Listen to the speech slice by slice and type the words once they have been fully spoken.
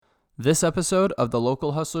This episode of the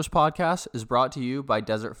Local Hustlers podcast is brought to you by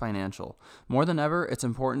Desert Financial. More than ever, it's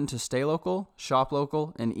important to stay local, shop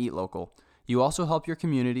local, and eat local. You also help your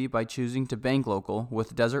community by choosing to bank local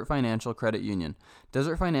with Desert Financial Credit Union.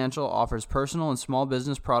 Desert Financial offers personal and small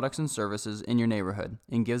business products and services in your neighborhood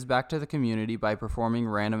and gives back to the community by performing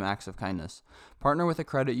random acts of kindness. Partner with a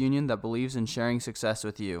credit union that believes in sharing success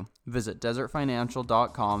with you. Visit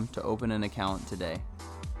desertfinancial.com to open an account today.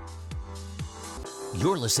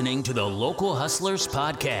 You're listening to the Local Hustlers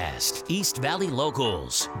Podcast, East Valley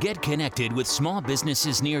Locals. Get connected with small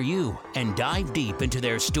businesses near you and dive deep into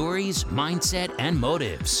their stories, mindset, and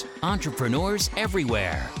motives. Entrepreneurs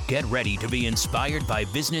everywhere. Get ready to be inspired by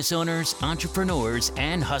business owners, entrepreneurs,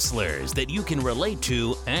 and hustlers that you can relate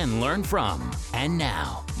to and learn from. And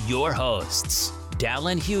now, your hosts,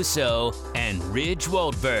 Dallin Huso and Ridge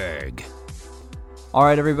Waldberg. All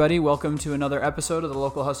right, everybody, welcome to another episode of the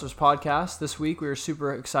Local Hustlers Podcast. This week, we are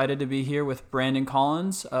super excited to be here with Brandon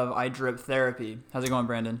Collins of iDrip Therapy. How's it going,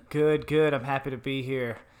 Brandon? Good. I'm happy to be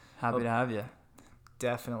here. Happy to have you.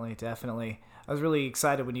 Definitely. I was really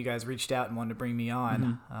excited when you guys reached out and wanted to bring me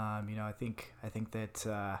on. Mm-hmm. I think that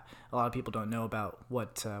a lot of people don't know about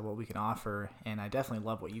what we can offer, and I definitely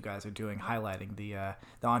love what you guys are doing, highlighting the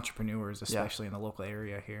entrepreneurs, especially in the local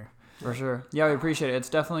area here. For sure. Yeah, we appreciate it. It's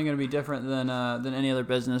definitely going to be different than any other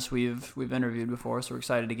business we've interviewed before, so we're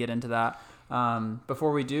excited to get into that.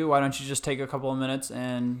 Before we do, why don't you just take a couple of minutes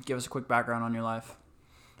and give us a quick background on your life?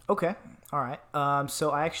 Okay. All right.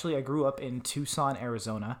 So I grew up in Tucson,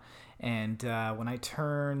 Arizona, and when I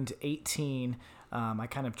turned 18, I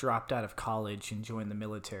kind of dropped out of college and joined the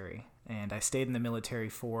military. And I stayed in the military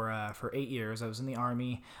for 8 years. I was in the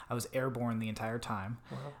Army. I was airborne the entire time.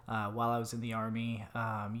 Wow. While I was in the Army,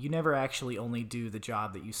 you never actually only do the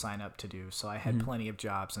job that you sign up to do. So I had plenty of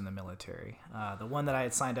jobs in the military. The one that I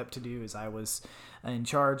had signed up to do is I was in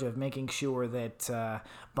charge of making sure that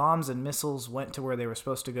bombs and missiles went to where they were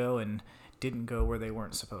supposed to go and didn't go where they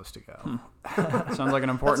weren't supposed to go. Sounds like an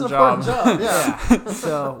important job. Yeah.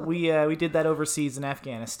 So we did that overseas in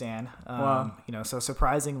Afghanistan. Wow. So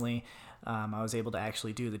surprisingly, I was able to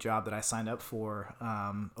actually do the job that I signed up for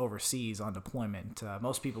overseas on deployment.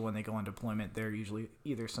 Most people, when they go on deployment, they're usually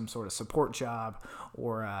either some sort of support job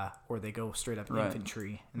or they go straight up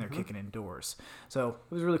infantry and they're kicking in doors. So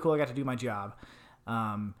it was really cool. I got to do my job.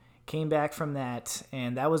 Came back from that,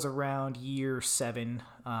 and that was around year 7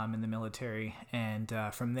 in the military. And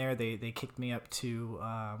from there, they kicked me up to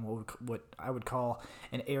what I would call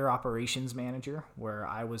an air operations manager, where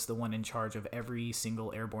I was the one in charge of every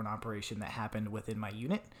single airborne operation that happened within my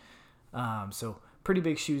unit. So pretty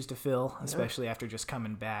big shoes to fill, especially after just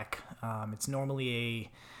coming back. It's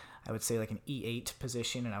normally I would say like an E8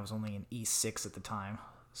 position, and I was only an E6 at the time.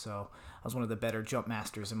 So I was one of the better jump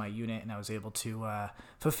masters in my unit, and I was able to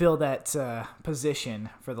fulfill that position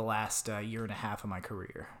for the last year and a half of my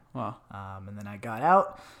career. Wow. And then I got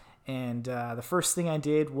out, and the first thing I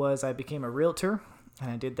did was I became a realtor, and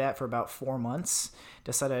I did that for about 4 months.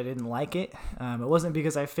 Decided I didn't like it. It wasn't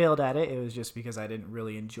because I failed at it. It was just because I didn't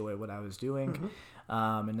really enjoy what I was doing.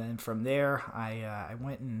 And then from there, I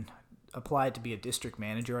went and applied to be a district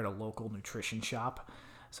manager at a local nutrition shop.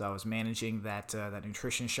 So I was managing that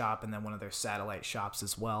nutrition shop and then one of their satellite shops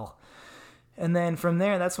as well. And then from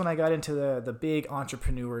there, that's when I got into the big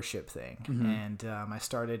entrepreneurship thing. And I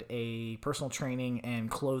started a personal training and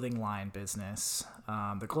clothing line business.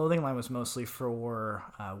 The clothing line was mostly for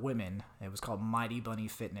women. It was called Mighty Bunny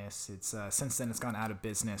Fitness. It's since then it's gone out of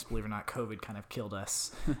business. Believe it or not, COVID kind of killed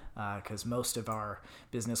us because most of our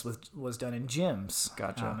business was done in gyms.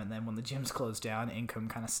 Gotcha. And then when the gyms closed down, income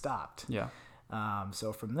kind of stopped. Yeah.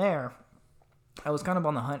 So from there, I was kind of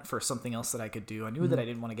on the hunt for something else that I could do. I knew that I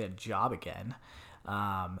didn't want to get a job again.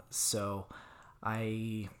 So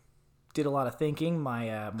I did a lot of thinking.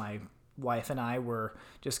 My wife and I were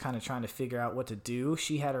just kind of trying to figure out what to do.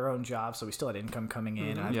 She had her own job, so we still had income coming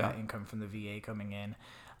in. And I've got income from the VA coming in.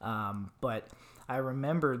 But I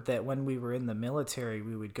remembered that when we were in the military,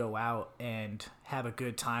 we would go out and have a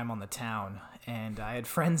good time on the town. And I had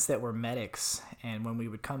friends that were medics, and when we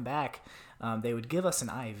would come back, they would give us an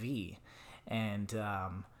IV, and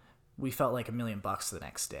we felt like $1 million the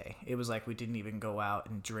next day. It was like we didn't even go out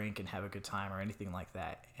and drink and have a good time or anything like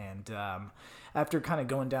that. And after kind of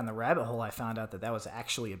going down the rabbit hole, I found out that was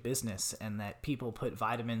actually a business and that people put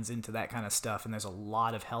vitamins into that kind of stuff, and there's a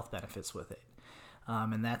lot of health benefits with it.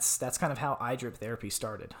 And that's kind of how iDrip Therapy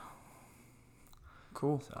started.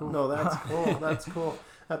 Cool. So. Cool. No, that's cool. That's cool.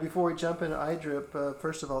 Before we jump into iDrip,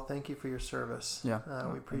 first of all, thank you for your service. Yeah.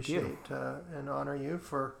 We appreciate and honor you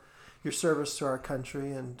for your service to our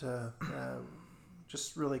country, and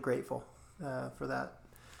just really grateful for that.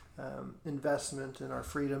 investment in our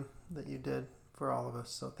freedom that you did for all of us.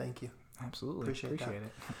 So thank you. Absolutely. Appreciate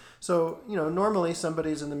it. So, normally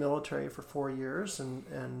somebody's in the military for 4 years,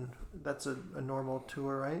 and that's a normal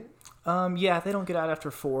tour, right? Yeah, if they don't get out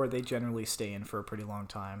after 4, they generally stay in for a pretty long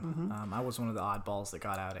time. I was one of the oddballs that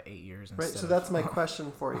got out at 8 years. Right, so that's my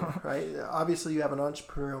question for you, right? Obviously, you have an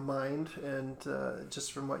entrepreneurial mind, and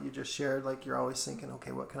just from what you just shared, like you're always thinking,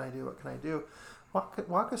 okay, what can I do? What can I do?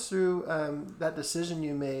 Walk us through that decision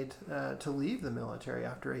you made to leave the military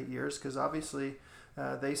after 8 years, because obviously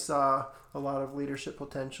they saw a lot of leadership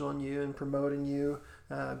potential in you and promoting you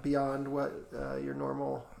beyond what your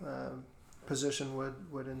normal position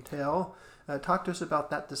would entail. Talk to us about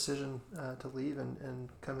that decision to leave and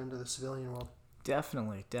come into the civilian world.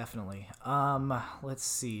 Definitely. Let's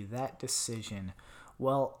see, that decision.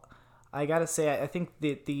 Well, I gotta say, I think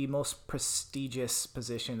that the most prestigious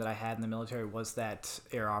position that I had in the military was that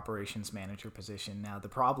Air Operations Manager position. Now, the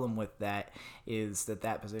problem with that is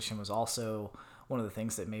that position was also one of the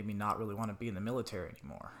things that made me not really want to be in the military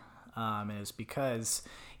anymore. And it was because,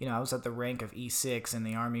 I was at the rank of E6 in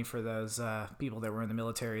the Army. For those people that were in the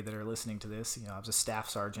military that are listening to this, I was a staff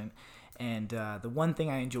sergeant. And the one thing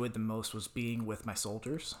I enjoyed the most was being with my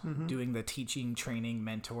soldiers, doing the teaching, training,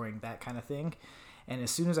 mentoring, that kind of thing. And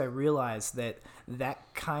as soon as I realized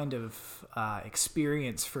that kind of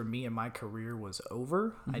experience for me in my career was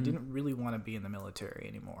over, I didn't really want to be in the military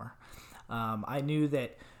anymore. I knew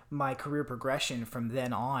that my career progression from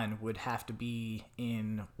then on would have to be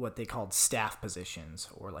in what they called staff positions,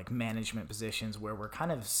 or like management positions, where we're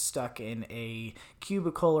kind of stuck in a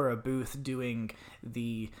cubicle or a booth doing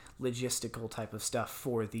the logistical type of stuff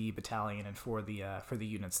for the battalion and for the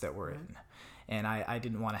units that we're in. And I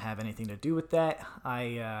didn't want to have anything to do with that.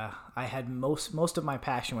 I had most of my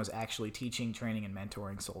passion was actually teaching, training, and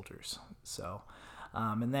mentoring soldiers. So,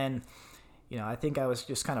 and then, I think I was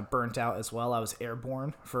just kind of burnt out as well. I was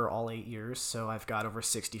airborne for all 8 years, so I've got over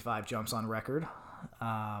 65 jumps on record.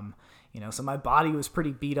 So my body was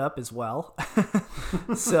pretty beat up as well.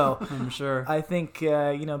 So I'm sure. I think,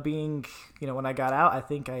 being, when I got out, I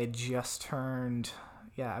think I had just turned,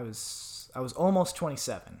 I was almost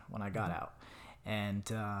 27 when I got out.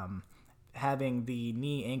 And having the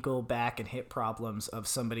knee, ankle, back, and hip problems of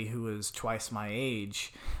somebody who was twice my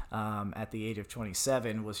age at the age of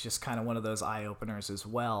 27 was just kind of one of those eye-openers as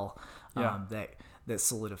well, that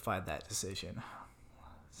solidified that decision.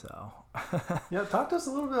 So yeah, talk to us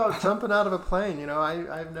a little bit about jumping out of a plane.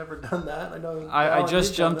 I've never done that. I know I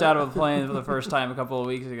just jumped out of a plane for the first time a couple of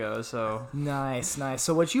weeks ago. So nice.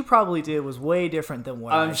 So what you probably did was way different than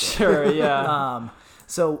what I did. I'm sure. Yeah.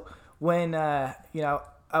 So when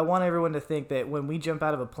I want everyone to think that when we jump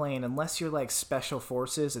out of a plane, unless you're like special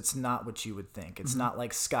forces, it's not what you would think. It's not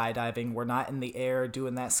like skydiving. We're not in the air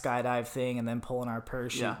doing that skydive thing and then pulling our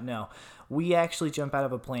parachute. Yeah. No, we actually jump out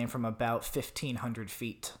of a plane from about 1,500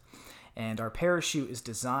 feet. And our parachute is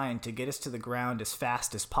designed to get us to the ground as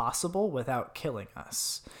fast as possible without killing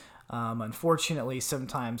us. Unfortunately,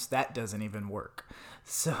 sometimes that doesn't even work.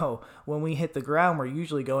 So when we hit the ground, we're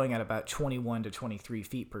usually going at about 21 to 23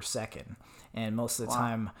 feet per second. And most of the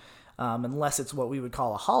time, unless it's what we would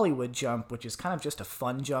call a Hollywood jump, which is kind of just a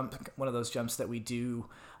fun jump, one of those jumps that we do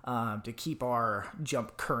to keep our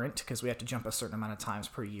jump current, because we have to jump a certain amount of times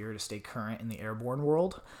per year to stay current in the airborne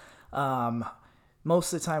world.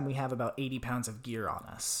 Most of the time we have about 80 pounds of gear on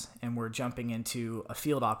us, and we're jumping into a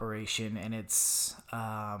field operation, and it's,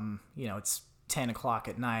 it's 10 o'clock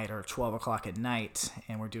at night or 12 o'clock at night,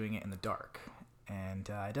 and we're doing it in the dark. And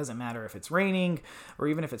it doesn't matter if it's raining or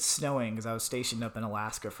even if it's snowing, because I was stationed up in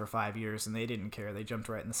Alaska for 5 years, and they didn't care. They jumped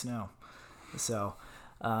right in the snow. So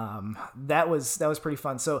that was pretty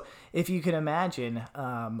fun. So if you can imagine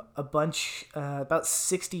about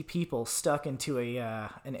 60 people stuck into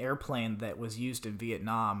an airplane that was used in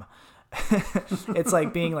Vietnam, it's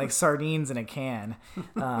like being like sardines in a can.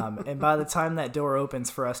 And by the time that door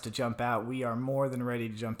opens for us to jump out, we are more than ready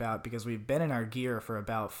to jump out, because we've been in our gear for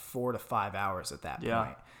about 4 to 5 hours at that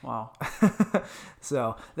point. Wow.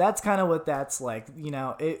 So that's kind of what that's like.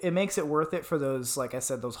 It makes it worth it for those, like I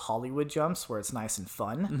said, those Hollywood jumps where it's nice and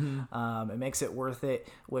fun. It makes it worth it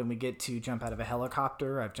when we get to jump out of a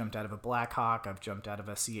helicopter. I've jumped out of a Black Hawk. I've jumped out of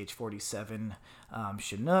a CH-47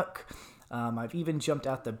 Chinook. I've even jumped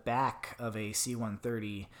out the back of a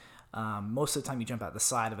C-130. Most of the time you jump out the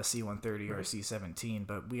side of a C-130 or a C-17,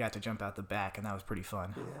 but we got to jump out the back, and that was pretty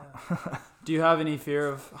fun. Yeah. Do you have any fear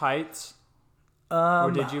of heights?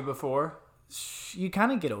 Or did you before? You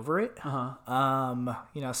kind of get over it.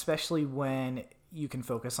 Especially when you can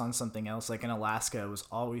focus on something else. Like in Alaska, it was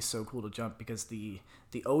always so cool to jump because the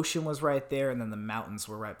ocean was right there and then the mountains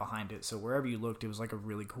were right behind it. So wherever you looked, it was like a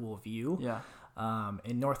really cool view. Yeah.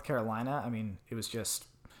 In North Carolina, I mean, it was just,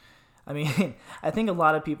 I mean, I think a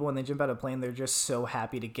lot of people when they jump out of a plane, they're just so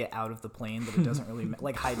happy to get out of the plane that it doesn't really,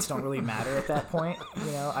 like heights don't really matter at that point.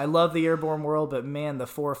 You know, I love the airborne world, but man, the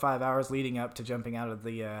 4 or 5 hours leading up to jumping out of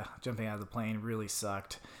the plane really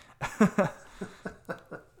sucked.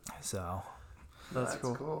 So That's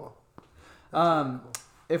cool. Cool.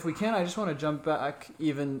 If we can, I just want to jump back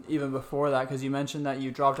even before that, because you mentioned that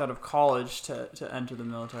you dropped out of college to enter the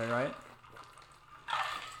military, right?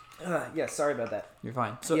 yeah, sorry about that. You're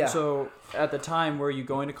fine. So, Yeah. so at the time, were you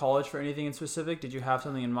going to college for anything in specific? Did you have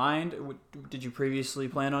something in mind? Did you previously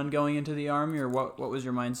plan on going into the Army, or what was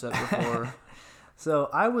your mindset before?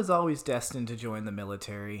 So I was always destined to join the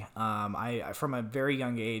military. I from a very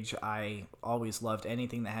young age, I always loved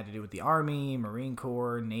anything that had to do with the Army, Marine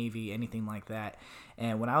Corps, Navy, anything like that.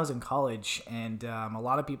 And when I was in college, and a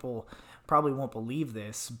lot of people probably won't believe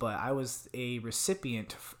this, but I was a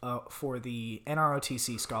recipient for the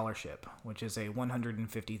NROTC scholarship, which is a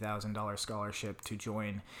 $150,000 scholarship to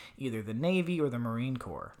join either the Navy or the Marine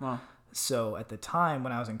Corps. Wow. So at the time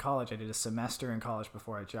when I was in college, I did a semester in college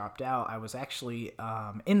before I dropped out. I was actually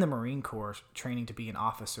in the Marine Corps training to be an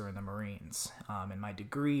officer in the Marines. And my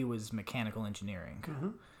degree was mechanical engineering.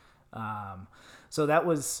 Mm-hmm. So that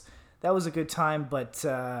was a good time, but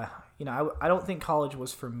I don't think college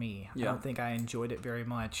was for me. Yeah. I don't think I enjoyed it very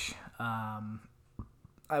much. I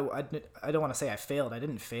don't want to say I failed. I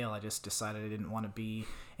didn't fail. I just decided I didn't want to be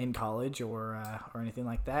in college or anything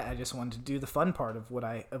like that. I just wanted to do the fun part of what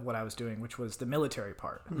I was doing, which was the military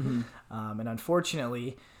part. Mm-hmm. And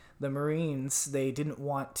unfortunately, the Marines, they didn't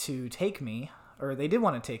want to take me, or they did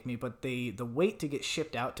want to take me, but the wait to get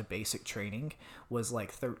shipped out to basic training was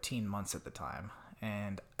like 13 months at the time.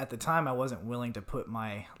 And at the time, I wasn't willing to put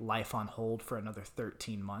my life on hold for another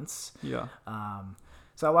 13 months. Yeah.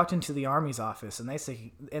 So I walked into the Army's office, and they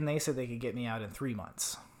said they could get me out in 3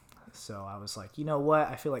 months. So I was like, you know what?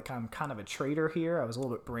 I feel like I'm kind of a traitor here. I was a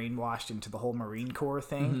little bit brainwashed into the whole Marine Corps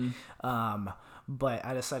thing. Mm-hmm. But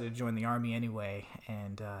I decided to join the Army anyway,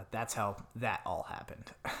 and that's how that all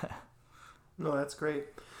happened. No, that's great.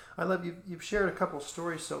 I love you've shared a couple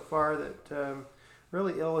stories so far that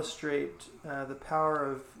really illustrate the power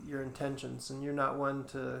of your intentions, and you're not one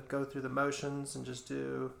to go through the motions and just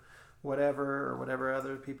do whatever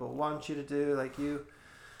other people want you to do. Like you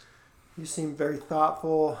seem very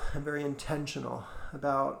thoughtful and very intentional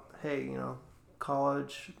about, hey,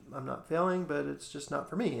 college, I'm not failing, but it's just not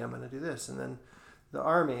for me. I'm going to do this. And then the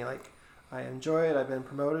Army, like, I enjoy it. I've been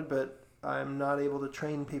promoted, but I'm not able to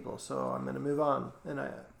train people, so I'm going to move on. And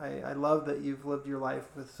I love that you've lived your life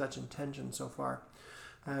with such intention so far.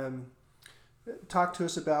 Talk to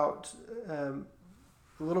us about a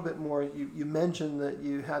little bit more. You mentioned that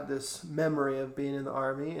you had this memory of being in the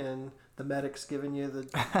Army and the medics giving you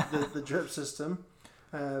the drip system.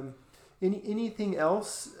 Anything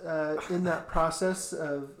else in that process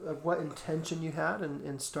of what intention you had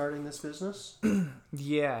in starting this business?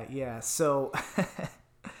 Yeah. So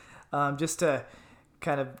just to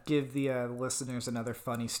kind of give the listeners another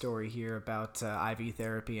funny story here about IV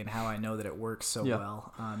therapy and how I know that it works so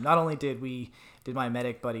well. Not only did my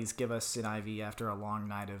medic buddies give us an IV after a long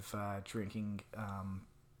night of drinking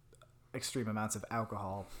extreme amounts of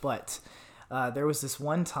alcohol, but there was this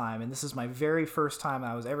one time, and this is my very first time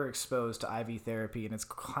I was ever exposed to IV therapy, and it's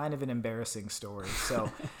kind of an embarrassing story.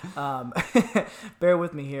 So bear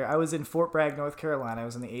with me here. I was in Fort Bragg, North Carolina. I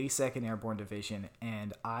was in the 82nd Airborne Division,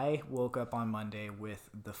 and I woke up on Monday with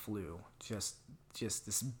the flu. Just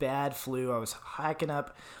this bad flu. I was hacking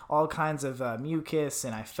up all kinds of mucus,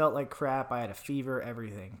 and I felt like crap. I had a fever,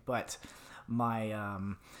 everything. But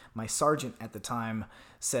my sergeant at the time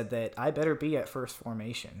said that I better be at first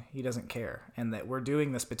formation. He doesn't care. And that we're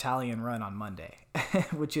doing this battalion run on Monday,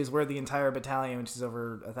 which is where the entire battalion, which is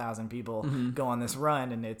over 1,000 people, go on this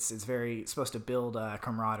run. And it's supposed to build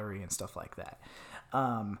camaraderie and stuff like that.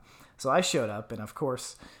 So I showed up, and of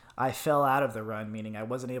course I fell out of the run, meaning I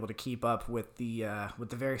wasn't able to keep up with the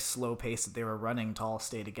very slow pace that they were running to all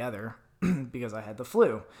stay together because I had the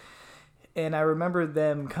flu. And I remember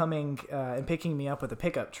them coming and picking me up with a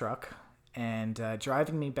pickup truck and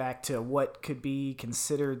driving me back to what could be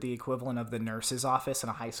considered the equivalent of the nurse's office in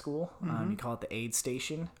a high school. You call it the aid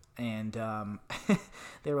station. And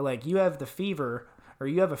they were like, you have the fever, or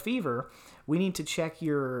you have a fever. We need to check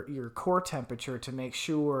your core temperature to make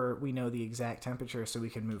sure we know the exact temperature so we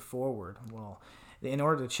can move forward. Well, in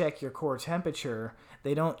order to check your core temperature,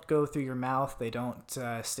 they don't go through your mouth. They don't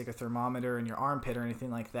stick a thermometer in your armpit or anything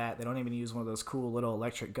like that. They don't even use one of those cool little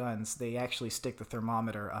electric guns. They actually stick the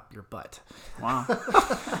thermometer up your butt. Wow.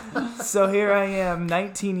 So here I am,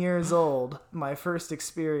 19 years old. My first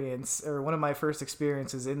experience, or one of my first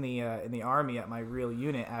experiences in the Army at my real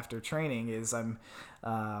unit after training, is I'm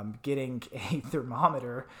getting a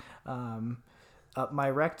thermometer up my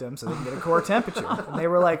rectum so they can get a core temperature. And they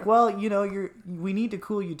were like, well, we need to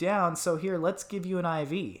cool you down, so here, let's give you an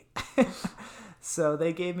IV. So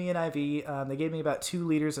they gave me an IV. They gave me about 2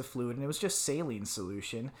 liters of fluid, and it was just saline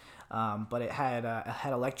solution, but it had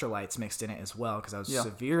electrolytes mixed in it as well because I was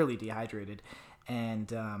severely dehydrated. And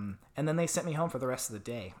then they sent me home for the rest of the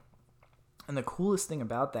day. And the coolest thing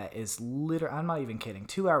about that is, I'm not even kidding,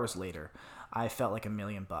 2 hours later, I felt like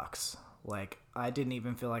 $1,000,000. Like, I didn't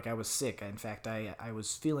even feel like I was sick. In fact, I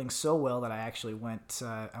was feeling so well that I actually went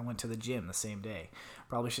to the gym the same day.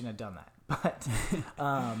 Probably shouldn't have done that. But,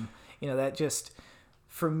 that just,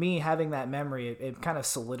 for me, having that memory, it kind of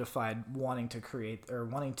solidified wanting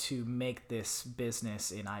to make this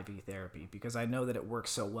business in IV therapy, because I know that it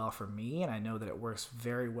works so well for me, and I know that it works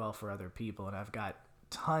very well for other people. And I've got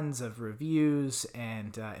tons of reviews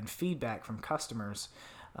and feedback from customers,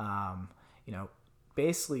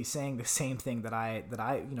 basically saying the same thing that I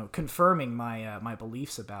confirming my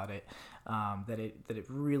beliefs about it, that it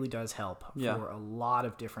really does help for a lot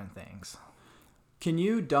of different things. Can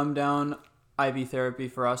you dumb down IV therapy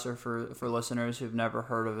for us, or for listeners who've never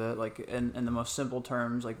heard of it, like in the most simple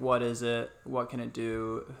terms? Like, what is it? What can it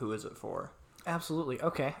do? Who is it for? Absolutely.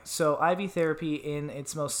 Okay. So IV therapy in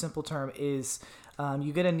its most simple term is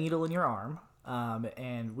you get a needle in your arm,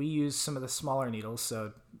 and we use some of the smaller needles,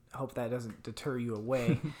 so hope that doesn't deter you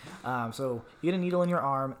away. So you get a needle in your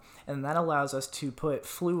arm, and that allows us to put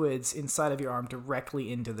fluids inside of your arm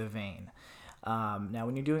directly into the vein. Now,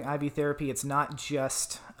 when you're doing IV therapy, it's not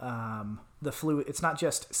just the fluid. It's not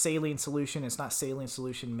just saline solution. It's not saline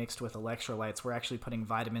solution mixed with electrolytes. We're actually putting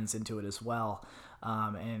vitamins into it as well.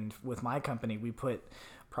 And with my company, we put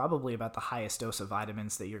probably about the highest dose of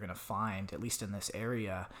vitamins that you're going to find, at least in this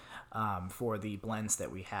area, for the blends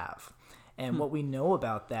that we have. And what we know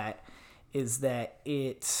about that is that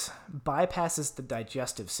it bypasses the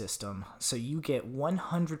digestive system, so you get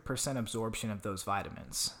 100% absorption of those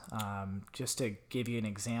vitamins. Just to give you an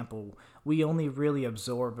example, we only really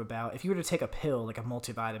absorb about, if you were to take a pill, like a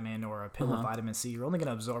multivitamin or a pill of vitamin C, you're only going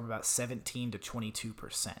to absorb about 17 to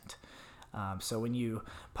 22%. So when you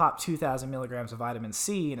pop 2,000 milligrams of vitamin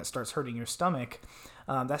C and it starts hurting your stomach,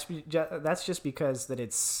 that's just because that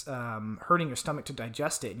it's hurting your stomach to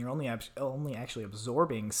digest it, and you're only actually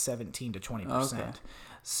absorbing 17 to 20%. Okay.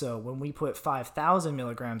 So when we put 5,000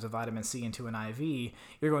 milligrams of vitamin C into an IV,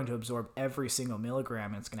 you're going to absorb every single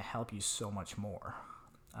milligram, and it's going to help you so much more.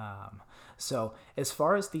 So as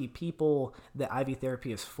far as the people that IV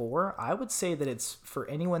therapy is for, I would say that it's for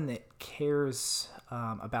anyone that cares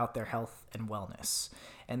about their health and wellness.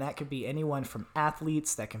 And that could be anyone from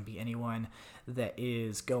athletes, that can be anyone that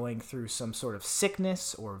is going through some sort of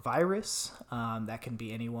sickness or virus. That can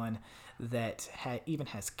be anyone that even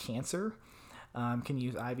has cancer, can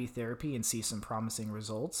use IV therapy and see some promising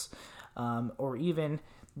results. Or even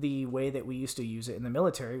the way that we used to use it in the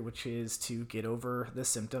military, which is to get over the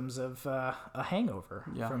symptoms of a hangover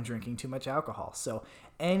from drinking too much alcohol. So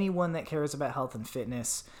anyone that cares about health and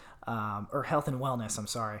fitness, or health and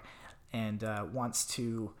wellness, and wants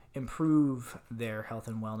to improve their health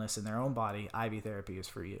and wellness in their own body, IV therapy is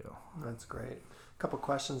for you. That's great. A couple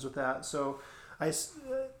questions with that. So is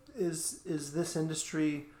this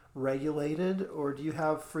industry regulated, or do you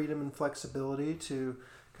have freedom and flexibility to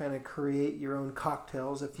kind of create your own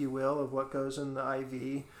cocktails, if you will, of what goes in the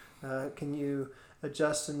IV? Can you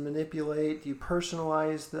adjust and manipulate? Do you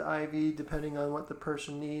personalize the IV depending on what the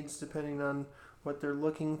person needs, depending on what they're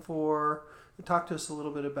looking for? Talk to us a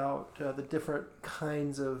little bit about the different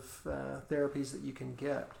kinds of therapies that you can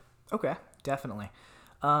get. Okay, definitely.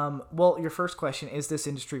 Well, your first question, is this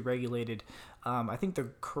industry regulated? I think the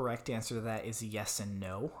correct answer to that is yes and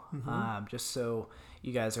no. Mm-hmm. Just so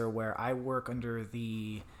you guys are aware, I work under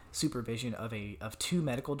the supervision of 2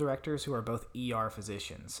 medical directors who are both ER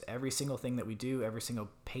physicians. Every single thing that we do, every single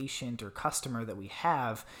patient or customer that we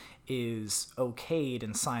have is okayed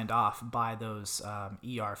and signed off by those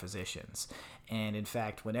ER physicians. And in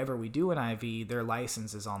fact, whenever we do an IV, their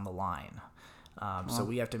license is on the line. So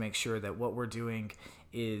we have to make sure that what we're doing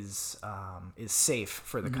is safe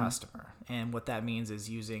for the customer. And what that means is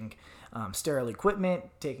using sterile equipment,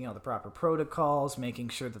 taking all the proper protocols, making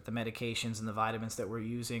sure that the medications and the vitamins that we're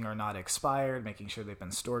using are not expired, making sure they've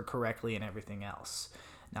been stored correctly, and everything else.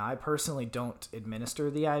 Now, I personally don't administer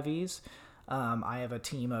the IVs. I have a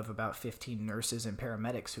team of about 15 nurses and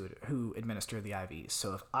paramedics who administer the IVs.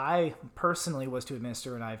 So if I personally was to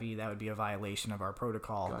administer an IV, that would be a violation of our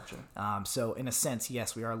protocol. Gotcha. So in a sense,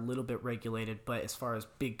 yes, we are a little bit regulated, but as far as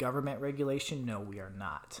big government regulation, no, we are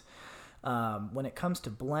not. When it comes to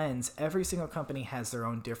blends, every single company has their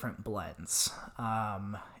own different blends.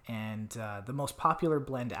 And the most popular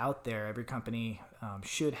blend out there, every company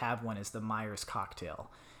should have one, is the Myers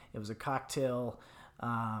cocktail. It was a cocktail...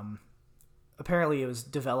 apparently it was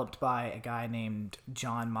developed by a guy named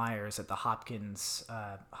John Myers at the Hopkins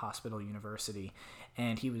Hospital University,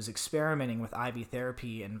 and he was experimenting with IV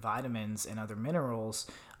therapy and vitamins and other minerals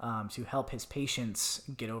to help his patients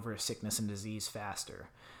get over sickness and disease faster.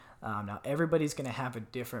 Now, everybody's going to have a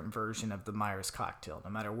different version of the Myers cocktail.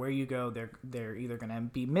 No matter where you go, they're either going to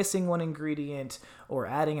be missing one ingredient or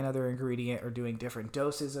adding another ingredient or doing different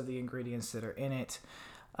doses of the ingredients that are in it.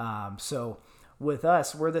 So with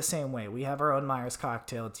us, we're the same way. We have our own Myers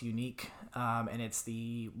cocktail. It's unique, and it's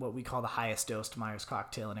what we call the highest dosed Myers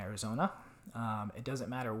cocktail in Arizona. It doesn't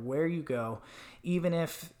matter where you go, even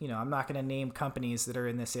if, I'm not going to name companies that are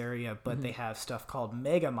in this area, but they have stuff called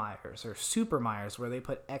Mega Myers or Super Myers where they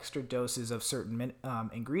put extra doses of certain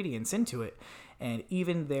ingredients into it, and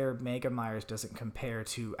even their Mega Myers doesn't compare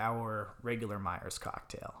to our regular Myers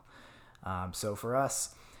cocktail. So for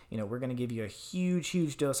us, we're going to give you a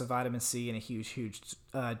huge dose of vitamin C and a huge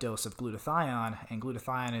dose of glutathione. And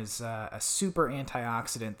glutathione is a super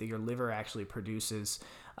antioxidant that your liver actually produces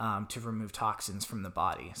to remove toxins from the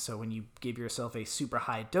body. So when you give yourself a super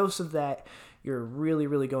high dose of that, you're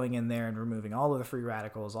really going in there and removing all of the free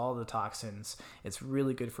radicals, all of the toxins. It's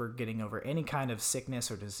really good for getting over any kind of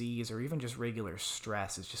sickness or disease or even just regular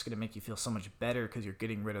stress. It's just going to make you feel so much better because you're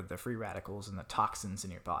getting rid of the free radicals and the toxins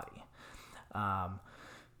in your body.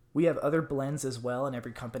 We have other blends as well, and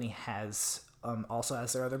every company also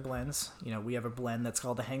has their other blends. We have a blend that's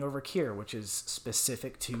called the Hangover Cure, which is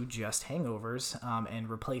specific to just hangovers and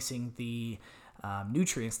replacing the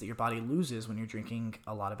nutrients that your body loses when you're drinking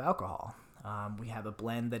a lot of alcohol. We have a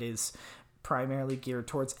blend that is primarily geared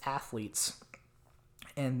towards athletes,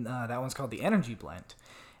 and that one's called the Energy Blend.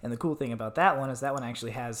 And the cool thing about that one is that one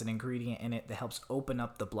actually has an ingredient in it that helps open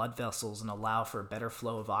up the blood vessels and allow for a better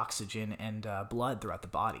flow of oxygen and blood throughout the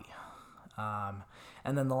body.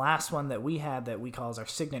 And then the last one that we have that we call as our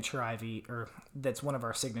signature IV, or that's one of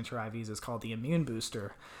our signature IVs, is called the Immune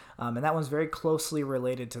Booster. And that one's very closely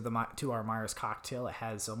related to our Myers cocktail. It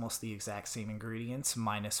has almost the exact same ingredients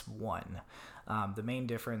minus one. The main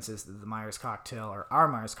difference is that the Myers cocktail, or our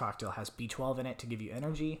Myers cocktail, has B12 in it to give you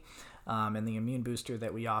energy. And the Immune Booster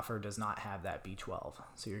that we offer does not have that B12.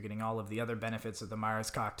 So you're getting all of the other benefits of the Myers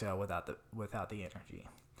cocktail without the energy.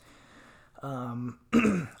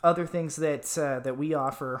 Other things that we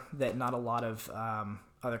offer that not a lot of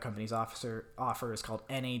other companies offer is called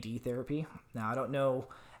NAD therapy. Now, I don't know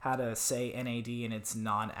how to say NAD in its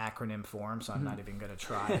non-acronym form, so I'm not even going to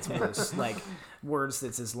try. It's one of those words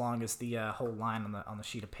that's as long as the whole line on the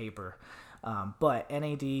sheet of paper. But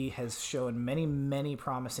NAD has shown many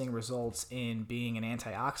promising results in being an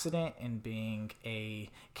antioxidant, in being a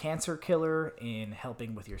cancer killer, in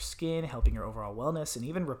helping with your skin, helping your overall wellness, and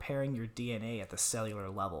even repairing your DNA at the cellular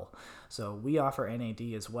level. So we offer NAD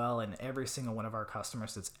as well, and every single one of our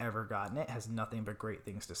customers that's ever gotten it has nothing but great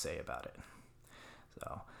things to say about it.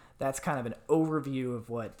 So that's kind of an overview of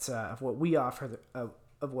what we offer.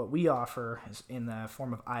 Of what we offer in the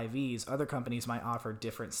form of IVs. Other companies might offer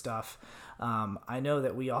different stuff. I know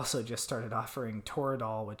that we also just started offering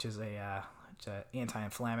Toradol, which is a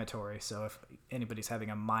anti-inflammatory. So if anybody's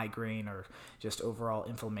having a migraine or just overall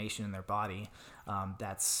inflammation in their body,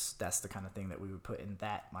 that's the kind of thing that we would put in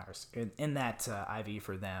that IV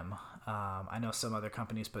for them. I know some other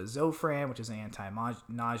companies put Zofran, which is an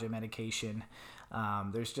anti-nausea medication.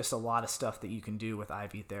 There's just a lot of stuff that you can do with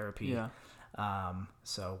IV therapy. Yeah.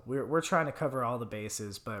 So we're trying to cover all the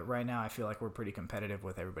bases, but right now I feel like we're pretty competitive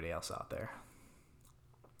with everybody else out there.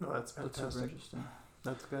 No, that's fantastic. That's super interesting.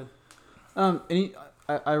 That's good.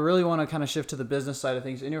 I really want to kind of shift to the business side of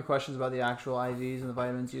things. Any more questions about the actual IVs and the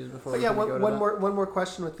vitamins used before? One more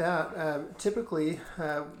question with that. Typically,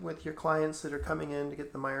 with your clients that are coming in to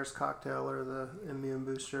get the Myers cocktail or the Immune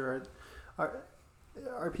Booster,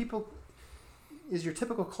 are people? Is your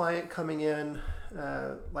typical client coming in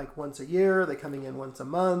like once a year? Are they coming in once a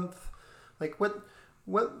month? Like what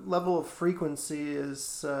level of frequency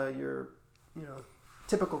is your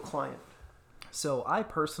typical client? So I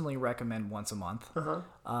personally recommend once a month,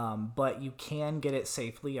 but you can get it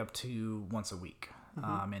safely up to once a week.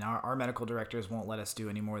 And our medical directors won't let us do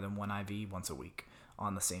any more than one IV once a week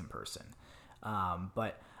on the same person.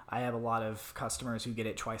 But I have a lot of customers who get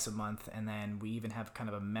it twice a month, and then we even have kind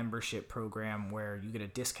of a membership program where you get a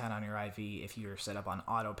discount on your IV if you're set up on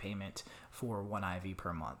auto payment for 1 IV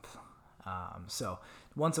per month. So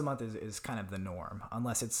once a month is kind of the norm,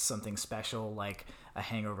 unless it's something special like a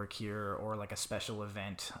hangover cure or like a special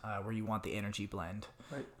event where you want the energy blend.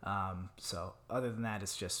 Right. So other than that,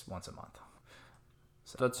 it's just once a month.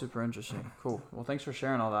 So that's super interesting. Cool. Well, thanks for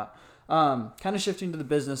sharing all that. Kind of shifting to the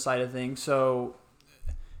business side of things. So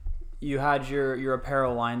you had your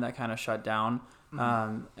apparel line that kind of shut down.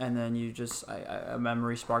 And then you just, a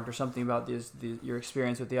memory sparked or something about your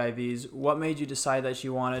experience with the IVs. What made you decide that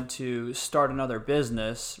you wanted to start another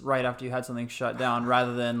business right after you had something shut down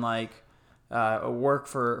rather than like work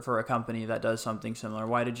for a company that does something similar?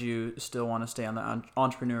 Why did you still want to stay on the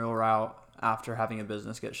entrepreneurial route after having a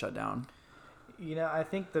business get shut down? You know, I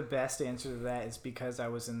think the best answer to that is because I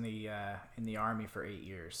was in the Army for 8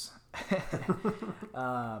 years.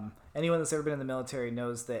 Anyone that's ever been in the military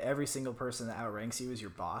knows that every single person that outranks you is your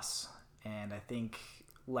boss. And I think,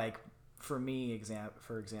 like, for me,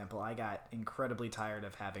 for example, I got incredibly tired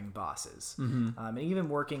of having bosses. And even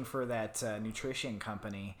working for that nutrition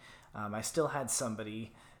company, I still had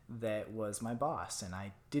somebody that was my boss, and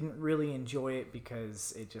I didn't really enjoy it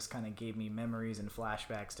because it just kind of gave me memories and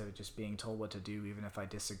flashbacks to just being told what to do, even if I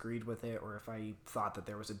disagreed with it or if I thought that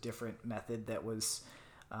there was a different method that was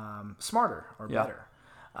smarter or better.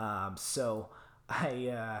 So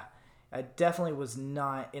I definitely was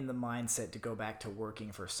not in the mindset to go back to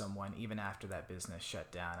working for someone even after that business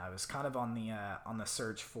shut down. I was kind of on the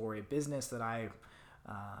search for a business that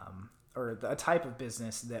or a type of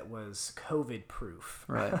business that was COVID proof.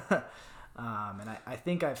 Right. And I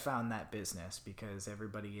think I found that business because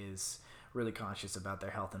everybody is really conscious about their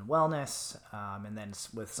health and wellness. And then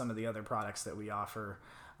with some of the other products that we offer,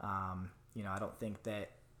 I don't think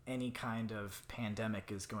that any kind of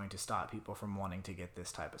pandemic is going to stop people from wanting to get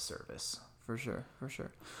this type of service. For sure.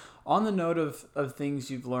 On the note of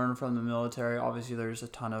things you've learned from the military, obviously there's a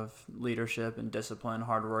ton of leadership and discipline,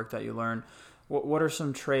 hard work that you learn. What are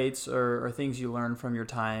some traits or things you learned from your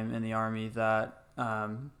time in the Army that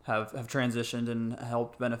have transitioned and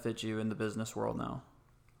helped benefit you in the business world now?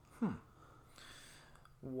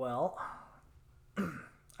 Well,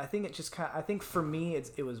 I think I think for me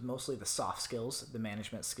it was mostly the soft skills, the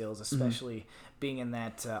management skills, especially being in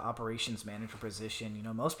that operations manager position. You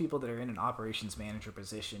know, most people that are in an operations manager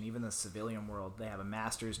position, even the civilian world, they have a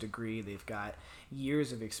master's degree, they've got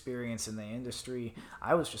years of experience in the industry.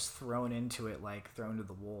 I was just thrown into it, like thrown to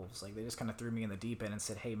the wolves. Like they just kind of threw me in the deep end and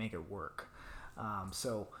said, "Hey, make it work."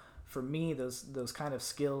 So for me, those kind of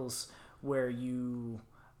skills where you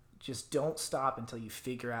just don't stop until you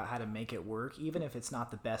figure out how to make it work, even if it's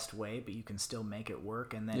not the best way, but you can still make it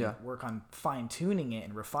work, and then work on fine-tuning it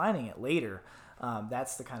and refining it later.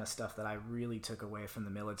 That's the kind of stuff that I really took away from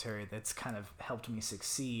the military that's kind of helped me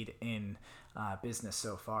succeed in business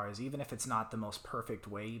so far, is even if it's not the most perfect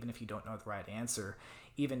way, even if you don't know the right answer,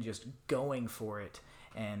 even just going for it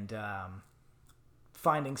and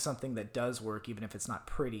finding something that does work, even if it's not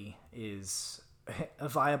pretty, is a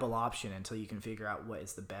viable option until you can figure out what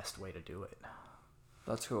is the best way to do it.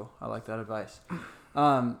 That's cool. I like that advice.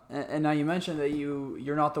 And now you mentioned that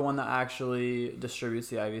you're not the one that actually distributes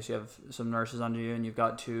the IVs. You have some nurses under you, and you've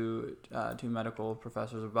got two medical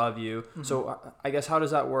professors above you. So I guess how does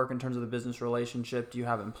that work in terms of the business relationship? Do you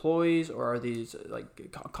have employees, or are these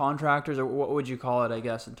like contractors, or what would you call it, I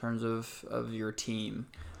guess, in terms of your team?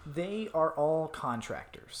 They are all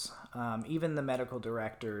contractors. Even the medical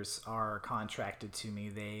directors are contracted to me.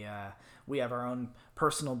 We have our own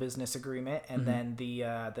personal business agreement, and then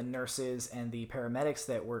the nurses and the paramedics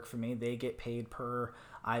that work for me, they get paid per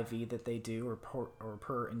IV that they do, or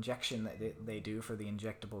per injection that they do for the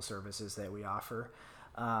injectable services that we offer.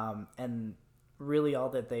 And really all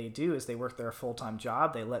that they do is they work their full-time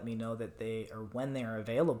job. They let me know that when they are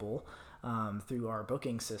available through our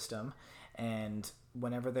booking system, and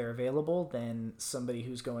whenever they're available, then somebody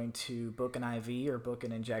who's going to book an IV or book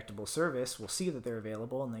an injectable service will see that they're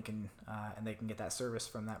available, and they can get that service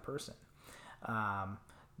from that person. Some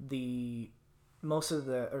of the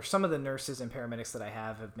nurses and paramedics that I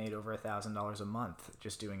have made over $1,000 a month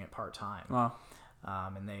just doing it part time. Wow.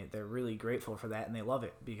 And they're really grateful for that, and they love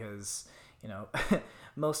it because,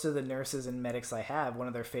 most of the nurses and medics I have, one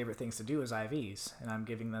of their favorite things to do is IVs, and I'm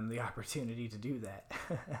giving them the opportunity to do that.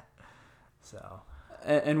 So.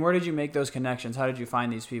 And where did you make those connections? How did you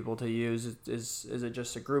find these people to use? Is it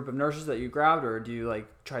just a group of nurses that you grabbed, or do you like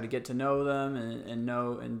try to get to know them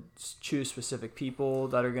and choose specific people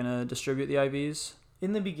that are going to distribute the IVs?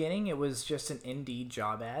 In the beginning, it was just an Indeed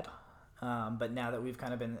job ad. But now that we've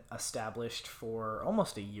kind of been established for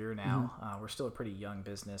almost a year now, we're still a pretty young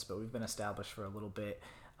business, but we've been established for a little bit.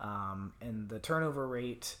 And the turnover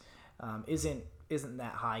rate isn't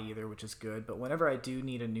that high either, which is good. But whenever I do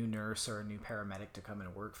need a new nurse or a new paramedic to come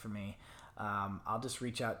and work for me, I'll just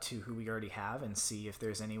reach out to who we already have and see if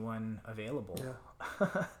there's anyone available.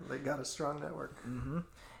 Yeah, they got a strong network.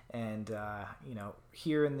 And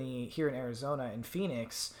here in Arizona, in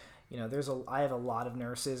Phoenix, I have a lot of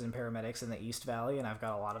nurses and paramedics in the East Valley, and I've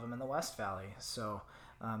got a lot of them in the West Valley. So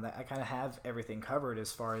I kind of have everything covered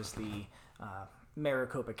as far as the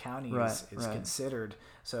Maricopa County is considered.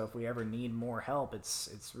 So if we ever need more help,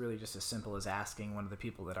 it's really just as simple as asking one of the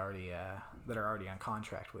people that are already on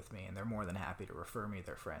contract with me, and they're more than happy to refer me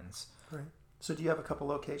their friends. Right. So do you have a couple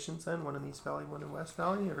locations then? One in East Valley, one in West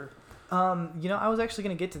Valley, or? I was actually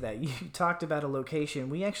going to get to that. You talked about a location.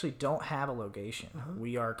 We actually don't have a location.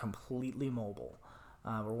 We are completely mobile.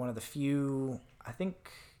 We're one of the few,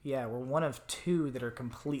 we're one of two that are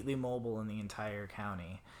completely mobile in the entire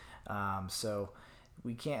county. So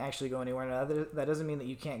we can't actually go anywhere. That doesn't mean that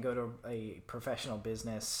you can't go to a professional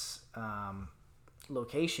business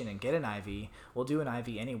location and get an IV. We'll do an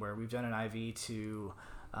IV anywhere. We've done an IV to,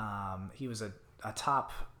 he was a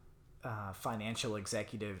top financial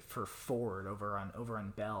executive for Ford over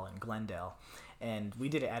on Bell in Glendale, and we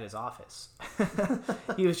did it at his office.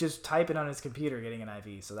 He was just typing on his computer getting an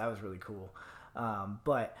IV, so that was really cool.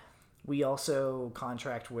 But we also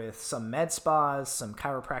contract with some med spas, some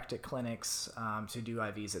chiropractic clinics to do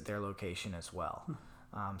IVs at their location as well.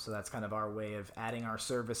 So that's kind of our way of adding our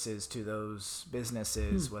services to those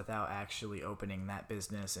businesses without actually opening that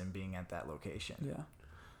business and being at that location. Yeah.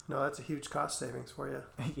 No, that's a huge cost savings for you.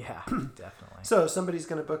 Yeah, definitely. So if somebody's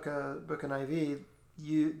going to book an IV,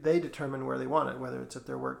 they determine where they want it, whether it's at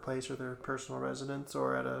their workplace or their personal residence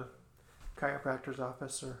or at a chiropractor's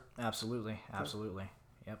office or. Absolutely.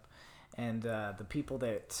 Yep. And the people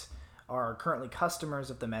that are currently customers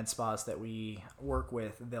of the med spas that we work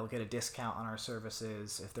with, they'll get a discount on our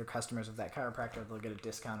services. If they're customers of that chiropractor, they'll get a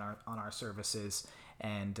discount on our services,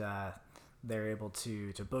 and they're able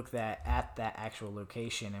to book that at that actual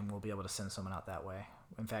location, and we'll be able to send someone out that way.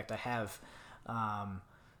 In fact, I have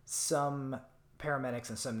some paramedics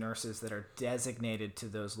and some nurses that are designated to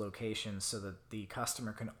those locations so that the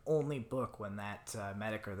customer can only book when that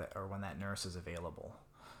medic or when that nurse is available.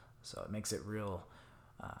 So it makes it real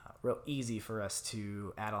easy for us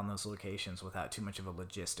to add on those locations without too much of a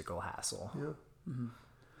logistical hassle. Yeah.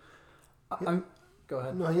 Mm-hmm. Go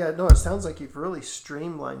ahead. No, it sounds like you've really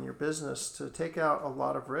streamlined your business to take out a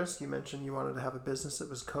lot of risk. You mentioned you wanted to have a business that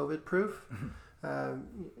was COVID proof.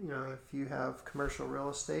 If you have commercial real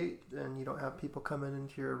estate and you don't have people coming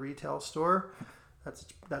into your retail store,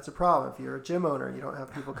 that's a problem. If you're a gym owner and you don't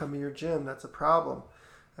have people come to your gym, that's a problem.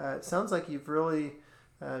 It sounds like you've really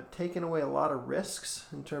taken away a lot of risks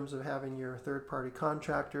in terms of having your third-party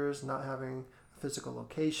contractors, not having a physical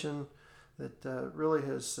location. That really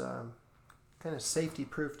has kind of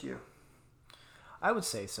safety-proofed you. I would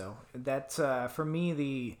say so. That for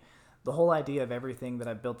me, the whole idea of everything that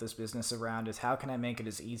I've built this business around is how can I make it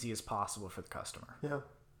as easy as possible for the customer. Yeah.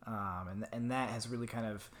 And that has really kind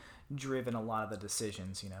of driven a lot of the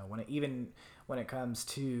decisions. When it comes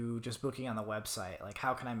to just booking on the website, like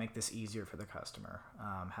how can I make this easier for the customer?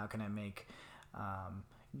 How can I make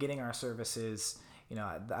getting our services?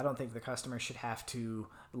 I don't think the customer should have to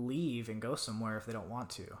leave and go somewhere if they don't want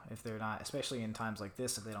to. If they're not, especially in times like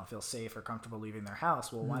this, if they don't feel safe or comfortable leaving their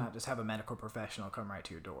house, well, why not just have a medical professional come right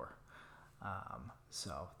to your door?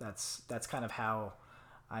 So that's kind of how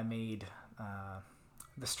I made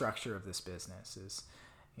the structure of this business is,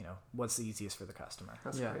 what's the easiest for the customer.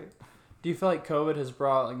 That's great. Do you feel like COVID has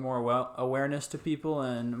brought more awareness to people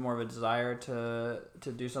and more of a desire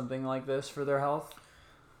to do something like this for their health?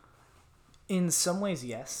 In some ways,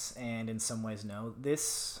 yes, and in some ways, no.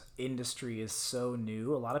 This industry is so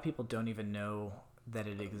new. A lot of people don't even know that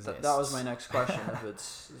it exists. That was my next question. If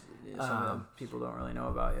it's something people don't really know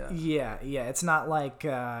about yet. Yeah. It's not like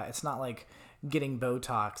getting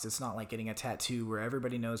Botox. It's not like getting a tattoo where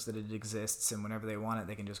everybody knows that it exists, and whenever they want it,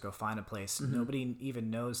 they can just go find a place. Mm-hmm. Nobody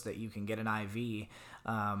even knows that you can get an IV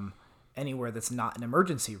anywhere that's not an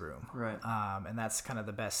emergency room. Right. And that's kind of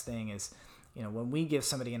the best thing is, when we give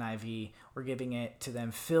somebody an IV, we're giving it to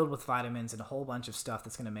them filled with vitamins and a whole bunch of stuff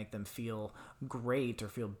that's going to make them feel great or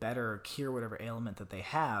feel better or cure whatever ailment that they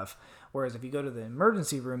have. Whereas if you go to the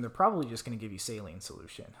emergency room, they're probably just going to give you saline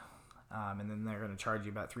solution. And then they're going to charge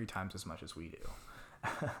you about 3 times as much as we do.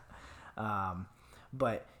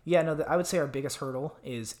 But yeah, no, I would say our biggest hurdle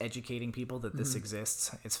is educating people that this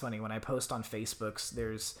exists. It's funny, when I post on Facebook,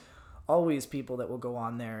 there's always people that will go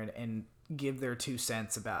on there and give their 2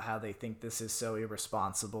 cents about how they think this is so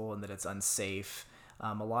irresponsible and that it's unsafe.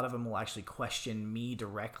 A lot of them will actually question me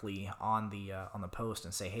directly on the post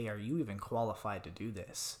and say, hey, are you even qualified to do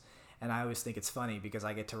this? And I always think it's funny because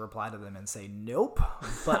I get to reply to them and say, nope,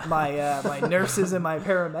 but my my nurses and my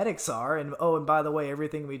paramedics are. And by the way,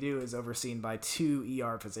 everything we do is overseen by 2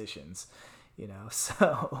 ER physicians,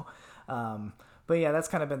 so, but yeah, that's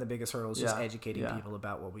kind of been the biggest hurdle, is just educating people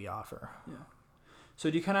about what we offer. Yeah. So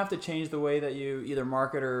do you kind of have to change the way that you either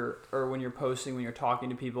market or when you're posting, when you're talking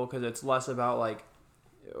to people, because it's less about like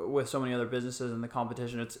with so many other businesses and the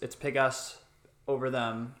competition, it's pick us over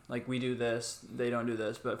them, like we do this, they don't do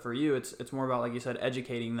this. But for you, it's more about, like you said,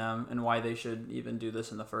 educating them and why they should even do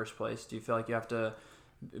this in the first place. Do you feel like you have to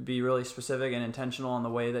be really specific and intentional in the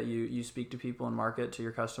way that you speak to people and market to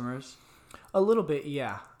your customers? A little bit,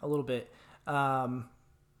 yeah, a little bit.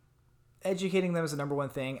 Educating them is the number one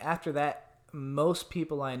thing. After that, most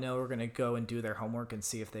people I know are going to go and do their homework and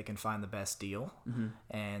see if they can find the best deal. Mm-hmm.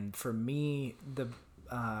 And for me,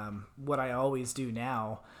 what I always do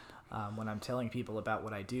now, when I'm telling people about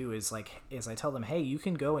what I do is I tell them, hey, you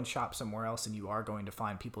can go and shop somewhere else and you are going to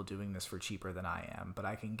find people doing this for cheaper than I am, but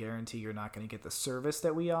I can guarantee you're not going to get the service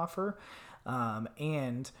that we offer.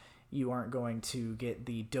 And you aren't going to get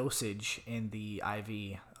the dosage in the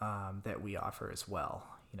IV that we offer as well.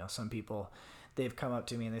 Some people, they've come up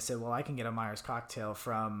to me and they said, well, I can get a Myers cocktail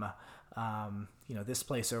from, this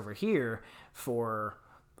place over here for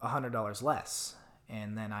 $100 less.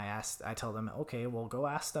 And then I tell them, okay, well, go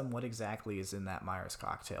ask them what exactly is in that Myers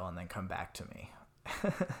cocktail and then come back to me.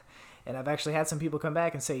 And I've actually had some people come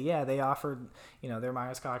back and say, yeah, they offered, their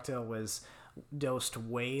Myers cocktail was dosed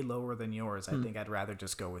way lower than yours. I think I'd rather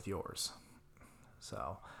just go with yours.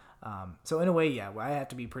 So in a way, yeah, I have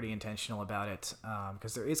to be pretty intentional about it,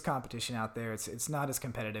 because there is competition out there. It's not as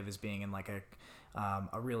competitive as being in like a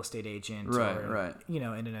real estate agent, right.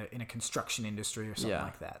 In a construction industry or something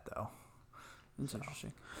like that, though. That's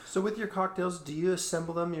interesting. So with your cocktails, do you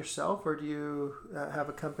assemble them yourself, or do you have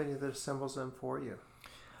a company that assembles them for you?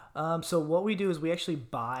 So what we do is we actually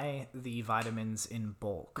buy the vitamins in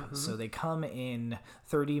bulk. Mm-hmm. So they come in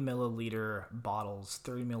 30 milliliter bottles,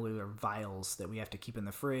 30 milliliter vials that we have to keep in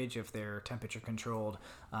the fridge if they're temperature controlled.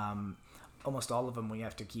 Almost all of them we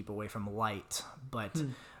have to keep away from light, but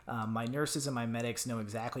my nurses and my medics know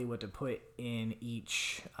exactly what to put in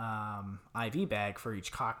each IV bag for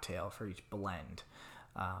each cocktail, for each blend.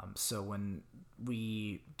 So when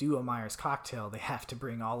we do a Myers cocktail, they have to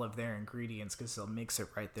bring all of their ingredients because they'll mix it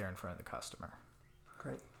right there in front of the customer.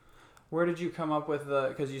 Great. Where did you come up with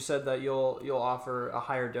because you said that you'll offer a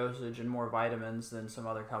higher dosage and more vitamins than some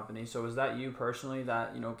other companies. So was that you personally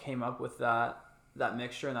that, came up with that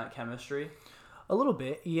mixture and that chemistry? A little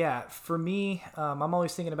bit, yeah. For me, I'm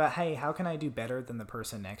always thinking about, hey, how can I do better than the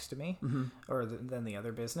person next to me or than the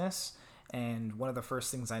other business? And one of the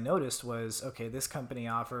first things I noticed was, okay, this company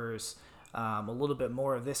offers a little bit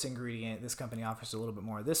more of this ingredient. This company offers a little bit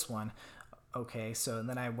more of this one. Okay, so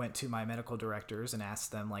then I went to my medical directors and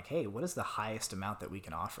asked them, like, hey, what is the highest amount that we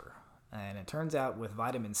can offer? And it turns out with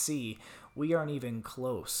vitamin C, we aren't even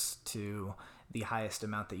close to the highest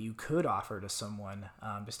amount that you could offer to someone.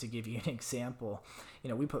 Just to give you an example,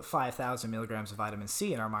 we put 5,000 milligrams of vitamin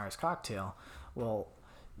C in our Myers cocktail. Well,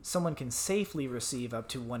 someone can safely receive up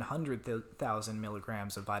to 100,000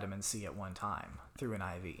 milligrams of vitamin C at one time through an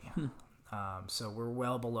IV. So we're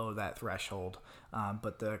well below that threshold,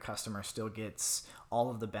 but the customer still gets all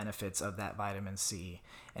of the benefits of that vitamin C.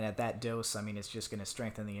 And at that dose, it's just going to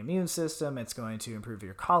strengthen the immune system. It's going to improve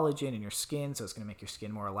your collagen in your skin, so it's going to make your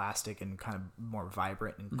skin more elastic and kind of more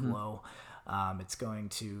vibrant and glow. It's going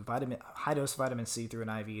to high dose vitamin C through an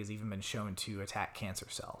IV has even been shown to attack cancer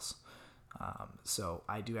cells. So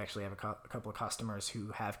I do actually have a couple of customers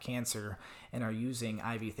who have cancer and are using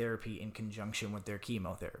IV therapy in conjunction with their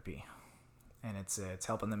chemotherapy. And it's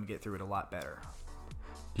helping them get through it a lot better.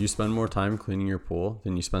 Do you spend more time cleaning your pool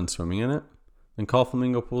than you spend swimming in it? Then call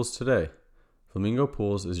Flamingo Pools today. Flamingo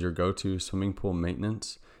Pools is your go-to swimming pool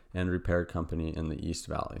maintenance and repair company in the East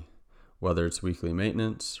Valley. Whether it's weekly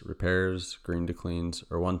maintenance, repairs, green to cleans,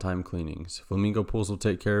 or one-time cleanings, Flamingo Pools will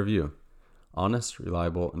take care of you. Honest,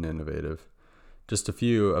 reliable, and innovative. Just a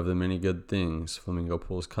few of the many good things Flamingo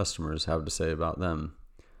Pools customers have to say about them.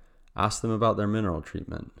 Ask them about their mineral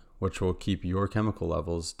treatment, which will keep your chemical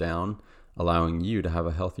levels down, allowing you to have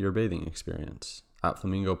a healthier bathing experience. At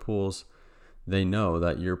Flamingo Pools, they know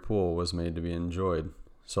that your pool was made to be enjoyed,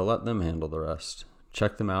 so let them handle the rest.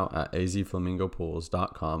 Check them out at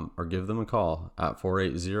azflamingopools.com or give them a call at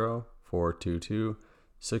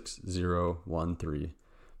 480-422-6013.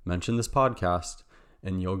 Mention this podcast,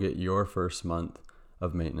 and you'll get your first month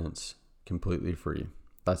of maintenance completely free.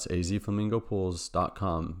 That's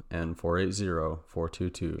azflamingopools.com and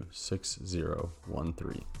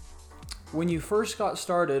 480-422-6013. When you first got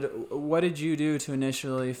started, what did you do to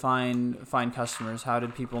initially find customers? How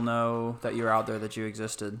did people know that you were out there, that you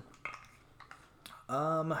existed?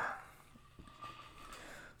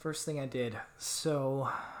 First thing I did. So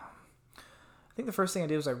I think the first thing I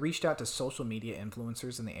did was I reached out to social media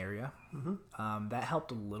influencers in the area. That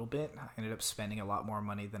helped a little bit. I ended up spending a lot more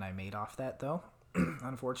money than I made off that, though,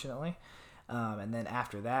 unfortunately. And then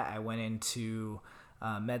after that, I went into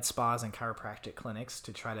med spas and chiropractic clinics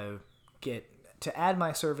to try to add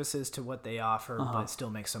my services to what they offer, but still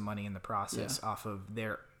make some money in the process off of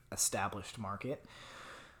their established market.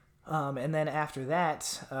 And then after that,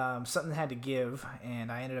 something had to give, and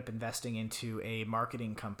I ended up investing into a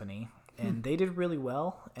marketing company, and they did really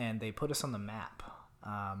well, and they put us on the map.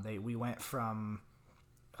 We went from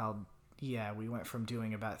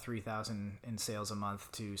doing about 3,000 in sales a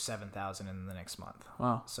month to 7,000 in the next month.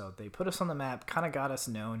 Wow. So they put us on the map, kind of got us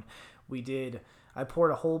known. I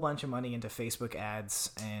poured a whole bunch of money into Facebook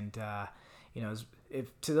ads, and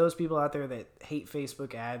if to those people out there that hate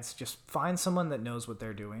Facebook ads, just find someone that knows what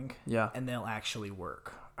they're doing, and they'll actually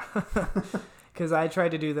work. Because I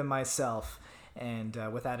tried to do them myself, and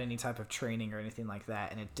without any type of training or anything like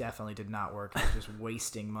that, and it definitely did not work. It was just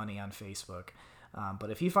wasting money on Facebook. But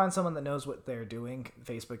if you find someone that knows what they're doing,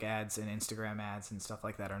 Facebook ads and Instagram ads and stuff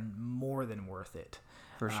like that are more than worth it.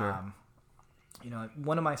 For sure.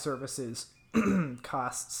 One of my services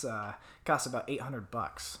costs about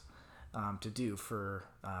 $800 to do for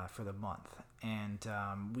the month, and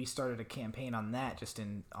we started a campaign on that just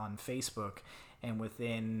on Facebook, and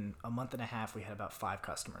within a month and a half we had about 5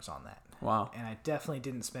 customers on that. Wow. And I definitely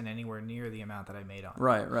didn't spend anywhere near the amount that I made on it.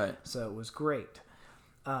 Right. So it was great.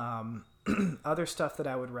 Other stuff that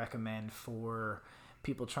I would recommend for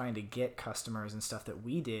people trying to get customers and stuff that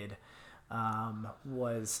we did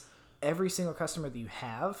was every single customer that you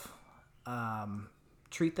have,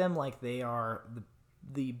 treat them like they are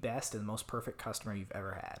the best and most perfect customer you've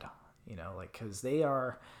ever had. Because they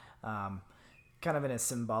are kind of in a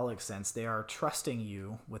symbolic sense, they are trusting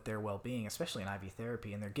you with their well-being, especially in IV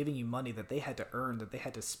therapy, and they're giving you money that they had to earn, that they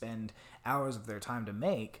had to spend hours of their time to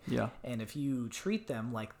make. Yeah. And if you treat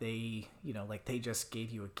them like they just gave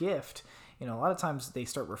you a gift, a lot of times they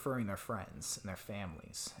start referring their friends and their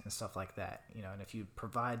families and stuff like that. And if you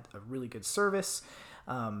provide a really good service,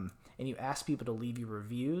 and you ask people to leave you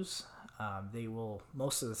reviews, they will,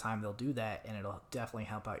 most of the time they'll do that, and it'll definitely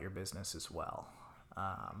help out your business as well.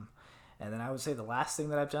 And then I would say the last thing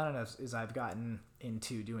that I've done is I've gotten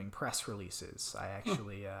into doing press releases. I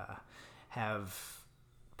actually have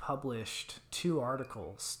published 2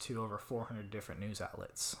 articles to over 400 different news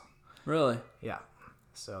outlets. Really? Yeah.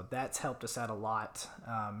 So that's helped us out a lot,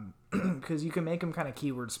 because you can make them kind of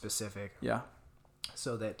keyword specific. Yeah.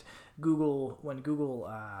 So that when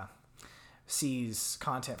Google sees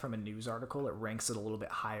content from a news article, it ranks it a little bit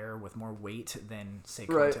higher with more weight than, say,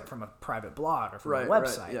 content from a private blog or from a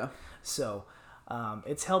website. Right, yeah. So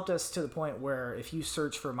it's helped us to the point where if you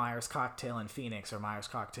search for Myers Cocktail in Phoenix or Myers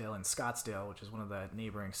Cocktail in Scottsdale, which is one of the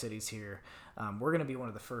neighboring cities here, we're going to be one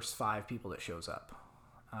of the first 5 people that shows up,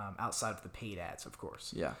 outside of the paid ads, of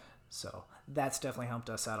course. Yeah. So that's definitely helped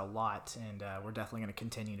us out a lot, and we're definitely going to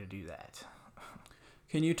continue to do that.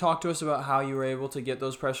 Can you talk to us about how you were able to get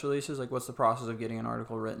those press releases? Like, what's the process of getting an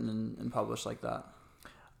article written and published like that?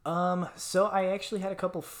 So I actually had a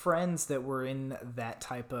couple friends that were in that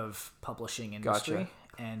type of publishing industry.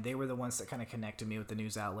 Gotcha. And they were the ones that kind of connected me with the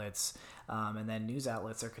news outlets. And then news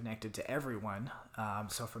outlets are connected to everyone.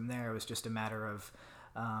 So from there, it was just a matter of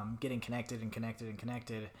getting connected.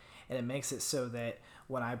 And it makes it so that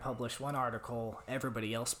when I publish one article,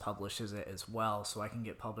 everybody else publishes it as well. So I can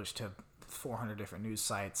get published to 400 different news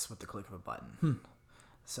sites with the click of a button.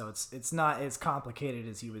 So it's not as complicated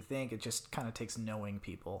as you would think. It just kind of takes knowing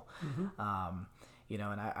people. And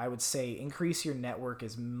I would say increase your network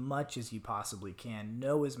as much as you possibly can.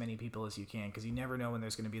 Know as many people as you can, because you never know when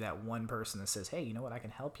there's going to be that one person that says, hey, you know what, I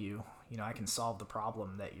can help you. I can solve the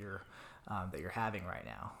problem that you're having right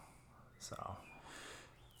now.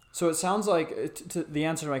 So it sounds like the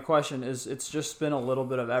answer to my question is it's just been a little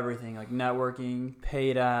bit of everything, like networking,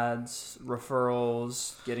 paid ads,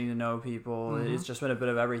 referrals, getting to know people. It's just been a bit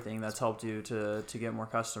of everything that's helped you to get more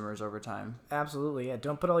customers over time. Absolutely, yeah.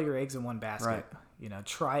 Don't put all your eggs in one basket. Right.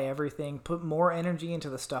 Try everything. Put more energy into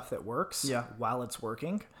the stuff that works while it's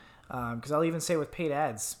working. Because I'll even say with paid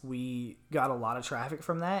ads, we got a lot of traffic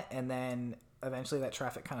from that, and then eventually that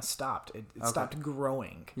traffic kind of stopped. It stopped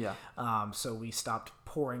growing. Yeah. So we stopped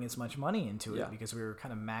pouring as much money into it Yeah. because we were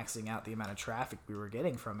kind of maxing out the amount of traffic we were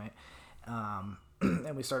getting from it.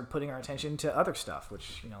 And we started putting our attention to other stuff,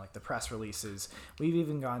 which, like the press releases. We've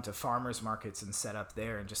even gone to farmers markets and set up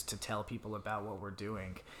there and just to tell people about what we're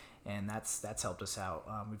doing. And that's helped us out.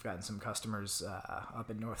 We've gotten some customers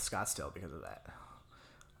up in North Scottsdale because of that.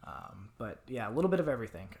 But yeah, a little bit of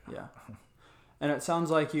everything. Yeah. And it sounds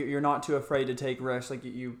like you're not too afraid to take risks. Like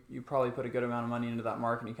you probably put a good amount of money into that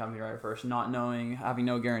marketing company right at first, not knowing, having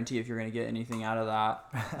no guarantee if you're going to get anything out of that.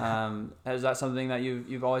 Is that something that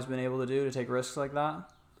you've always been able to do, to take risks like that?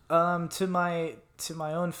 To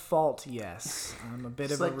my own fault, yes. I'm a bit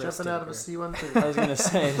It's of like a risk jumping out of a taker. C-130. I was going to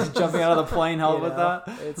say, does jumping out of the plane help with that?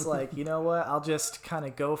 It's like, you know what? I'll just kind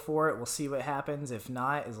of go for it. We'll see what happens. If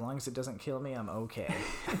not, as long as it doesn't kill me, I'm okay.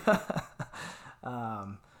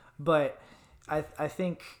 But I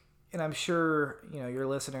think, and I'm sure, your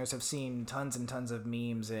listeners have seen tons and tons of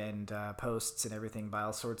memes and posts and everything by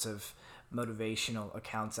all sorts of motivational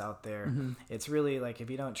accounts out there. Mm-hmm. It's really like, if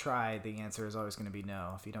you don't try, the answer is always going to be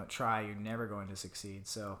no. If you don't try, you're never going to succeed.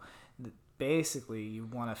 So basically, you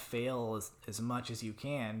want to fail as much as you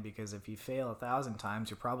can, because if you fail 1,000 times,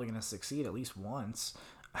 you're probably going to succeed at least once.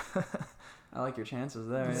 I like your chances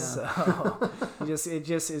there. Yeah. So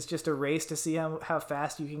it's just a race to see how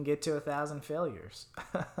fast you can get to 1,000 failures.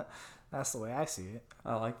 That's the way I see it.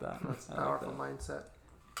 I like that. That's a I like powerful that. mindset.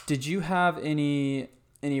 Did you have any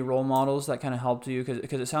role models that kind of helped you?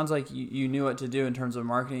 Because it sounds like you knew what to do in terms of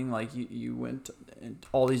marketing. Like you went in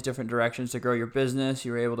all these different directions to grow your business.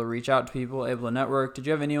 You were able to reach out to people, able to network. Did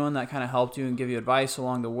you have anyone that kind of helped you and give you advice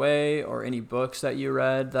along the way, or any books that you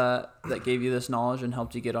read that gave you this knowledge and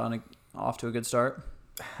helped you get off to a good start?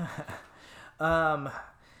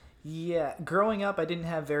 Yeah, growing up, I didn't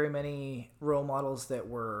have very many role models that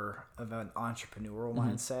were of an entrepreneurial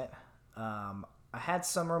mindset. I had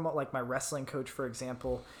some like my wrestling coach, for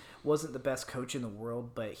example, wasn't the best coach in the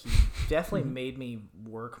world, but he definitely made me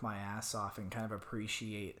work my ass off and kind of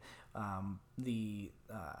appreciate the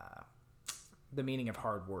meaning of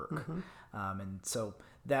hard work. And so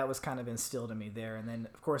that was kind of instilled in me there. And then,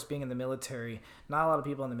 of course, being in the military, not a lot of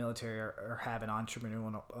people in the military have an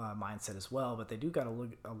entrepreneurial mindset as well, but they do got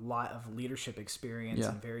a lot of leadership experience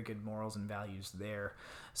and very good morals and values there.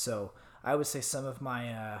 So I would say some of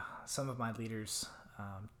my leaders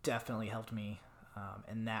definitely helped me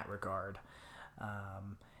in that regard.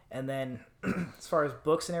 And then as far as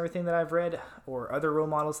books and everything that I've read, or other role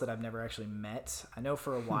models that I've never actually met, I know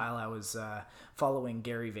for a while I was following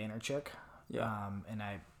Gary Vaynerchuk. And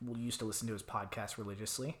I used to listen to his podcast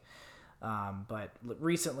religiously. But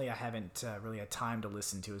recently I haven't really had time to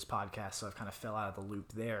listen to his podcast, so I've kind of fell out of the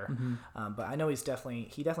loop there. But I know he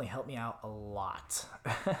definitely helped me out a lot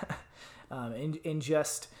in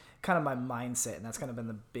just kind of my mindset, and that's kind of been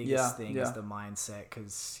the biggest thing is the mindset,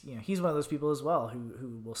 because he's one of those people as well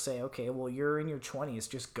who will say, okay, well, you're in your 20s,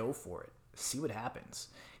 just go for it, see what happens.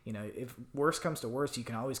 If worse comes to worse, you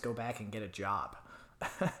can always go back and get a job.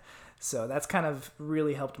 So that's kind of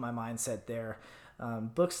really helped my mindset there.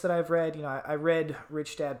 Books that I've read, I read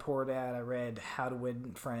Rich Dad, Poor Dad. I read How to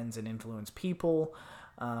Win Friends and Influence People.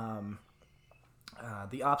 The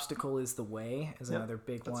Obstacle is the Way is another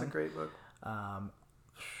big one. That's a great book.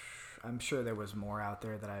 I'm sure there was more out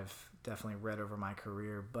there that I've definitely read over my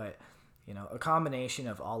career, but a combination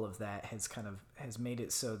of all of that has made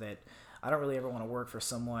it so that I don't really ever want to work for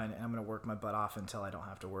someone, and I'm going to work my butt off until I don't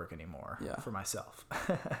have to work anymore for myself.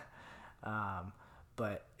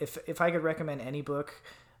 But if I could recommend any book,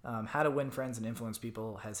 How to Win Friends and Influence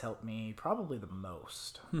People has helped me probably the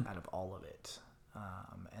most out of all of it.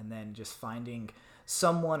 And then just finding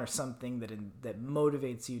someone or something that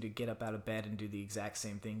motivates you to get up out of bed and do the exact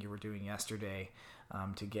same thing you were doing yesterday,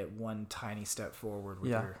 to get one tiny step forward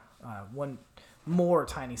with one more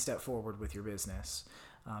tiny step forward with your business,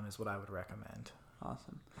 is what I would recommend.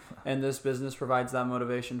 Awesome. And this business provides that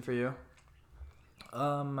motivation for you?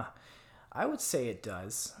 I would say it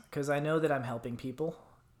does, because I know that I'm helping people,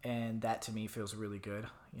 and that to me feels really good.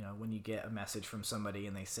 When you get a message from somebody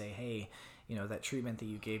and they say, hey, that treatment that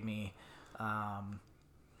you gave me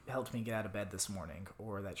helped me get out of bed this morning,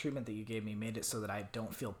 or that treatment that you gave me made it so that I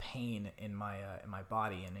don't feel pain in my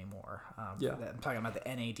body anymore. I'm talking about the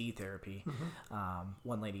NAD therapy.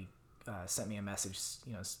 One lady sent me a message.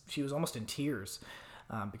 She was almost in tears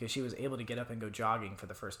because she was able to get up and go jogging for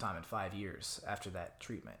the first time in 5 years after that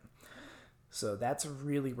treatment. So that's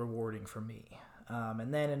really rewarding for me.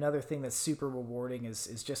 And then another thing that's super rewarding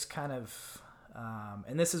is just kind of,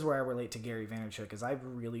 and this is where I relate to Gary Vaynerchuk, is I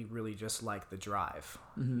really, really just like the drive.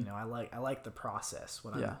 I like the process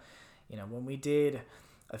when When we did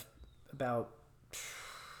about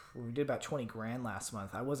 20 grand last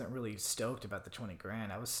month, I wasn't really stoked about the 20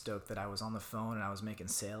 grand. I was stoked that I was on the phone and I was making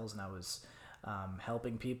sales and I was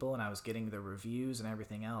helping people and I was getting the reviews and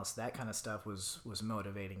everything else. That kind of stuff was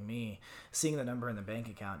motivating me. Seeing the number in the bank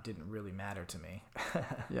account didn't really matter to me.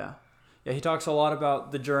 Yeah. Yeah, he talks a lot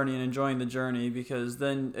about the journey and enjoying the journey, because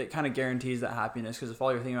then it kind of guarantees that happiness. Because if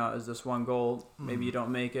all you're thinking about is this one goal, maybe you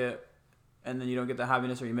don't make it, and then you don't get the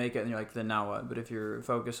happiness, or you make it and you're like, then now what? But if you're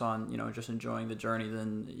focused on, just enjoying the journey,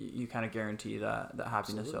 then you kind of guarantee that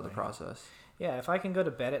happiness throughout the process. Yeah, if I can go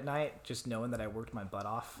to bed at night just knowing that I worked my butt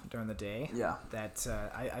off during the day, that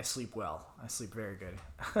I sleep well. I sleep very good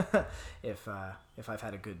if I've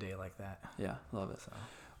had a good day like that. Yeah, love it. So.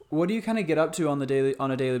 What do you kind of get up to on a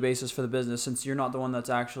daily basis for the business, since you're not the one that's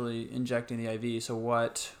actually injecting the IV? So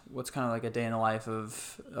what's kind of like a day in the life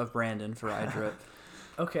of Brandon for iDrip?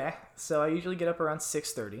 Okay, so I usually get up around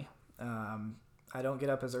 6:30. I don't get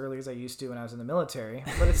up as early as I used to when I was in the military,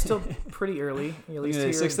 but it's still pretty early. At least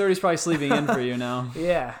 6:30 is probably sleeping in for you now.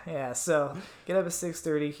 Yeah. So get up at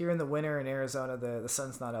 6:30. Here in the winter in Arizona, the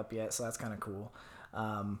sun's not up yet, so that's kind of cool.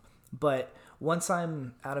 But once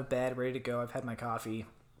I'm out of bed, ready to go, I've had my coffee.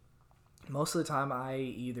 Most of the time I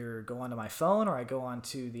either go onto my phone or I go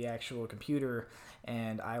onto the actual computer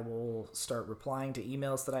and I will start replying to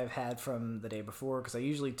emails that I've had from the day before, because I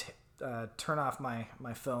usually turn off my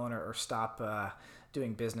phone or stop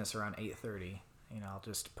doing business around 8:30. I'll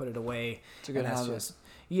just put it away. It's a good habit.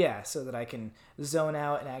 So that I can zone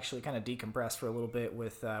out and actually kind of decompress for a little bit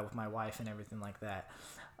with my wife and everything like that.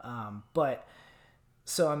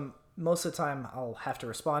 Most of the time I'll have to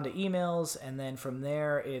respond to emails, and then from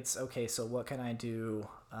there it's okay, so what can I do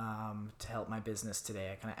to help my business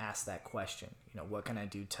today? I kind of ask that question. What can I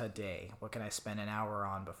do today? What can I spend an hour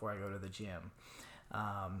on before I go to the gym?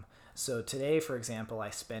 So today, for example, I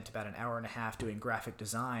spent about an hour and a half doing graphic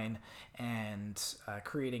design and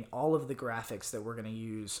creating all of the graphics that we're going to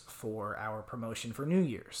use for our promotion for New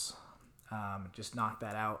Year's. Just knock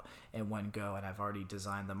that out in one go, and I've already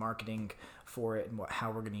designed the marketing for it and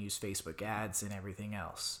how we're going to use Facebook ads and everything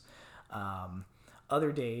else.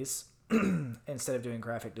 Other days, instead of doing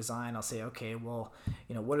graphic design, I'll say, okay, well,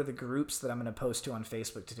 what are the groups that I'm going to post to on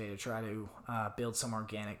Facebook today to try to build some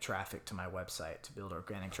organic traffic to my website, to build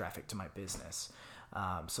organic traffic to my business.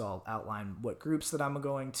 So I'll outline what groups that I'm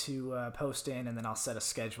going to post in, and then I'll set a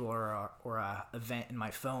schedule or a event in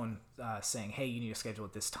my phone saying, hey, you need to schedule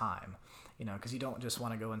at this time. Because you don't just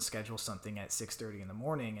want to go and schedule something at 6:30 in the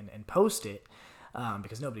morning and post it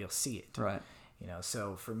because nobody will see it. Right.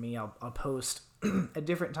 So for me, I'll post at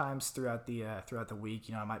different times throughout the week.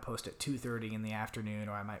 I might post at 2:30 in the afternoon,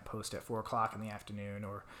 or I might post at 4:00 in the afternoon,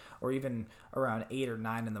 or even around 8 or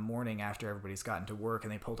 9 in the morning after everybody's gotten to work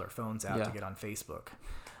and they pulled their phones out to get on Facebook.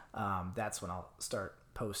 That's when I'll start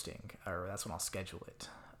posting, or that's when I'll schedule it.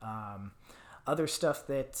 Other stuff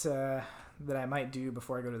that I might do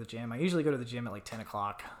before I go to the gym. I usually go to the gym at like 10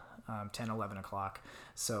 o'clock, 10, 11 o'clock.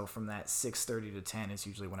 So from that 6:30 to 10 is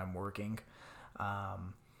usually when I'm working, or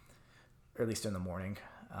at least in the morning.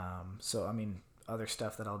 Other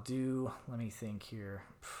stuff that I'll do, let me think here.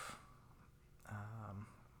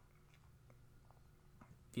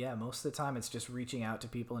 Most of the time it's just reaching out to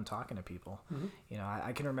people and talking to people. Mm-hmm.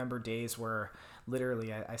 I can remember days where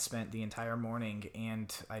literally I spent the entire morning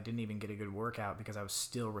and I didn't even get a good workout because I was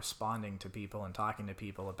still responding to people and talking to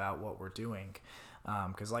people about what we're doing.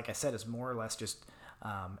 Because like I said, it's more or less just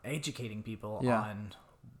educating people on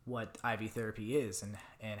what IV therapy is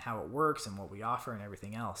and how it works and what we offer and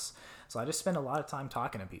everything else. So I just spend a lot of time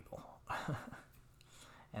talking to people.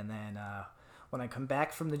 And then when I come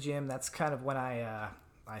back from the gym, that's kind of when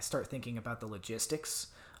I start thinking about the logistics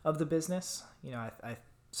of the business. I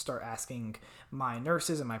start asking my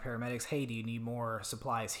nurses and my paramedics, hey, do you need more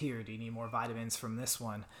supplies here? Do you need more vitamins from this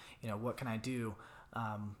one? What can I do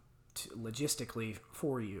logistically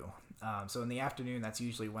for you? So in the afternoon, that's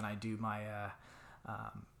usually when I do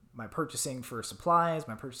my purchasing for supplies,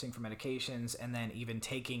 my purchasing for medications, and then even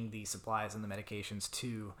taking the supplies and the medications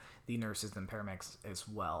to the nurses and paramedics as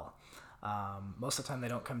well. Most of the time they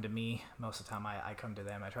don't come to me. Most of the time I come to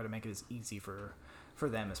them. I try to make it as easy for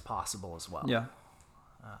them as possible as well. Yeah.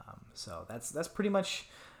 So that's pretty much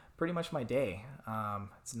my day.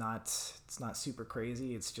 It's not super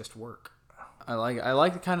crazy. It's just work. I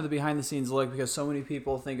like the kind of the behind the scenes look, because so many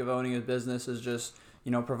people think of owning a business as just,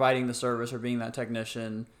 providing the service or being that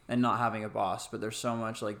technician and not having a boss. But there's so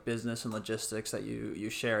much like business and logistics that you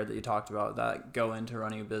shared, that you talked about, that go into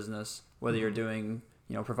running a business, whether you're doing,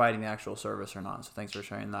 providing the actual service or not. So thanks for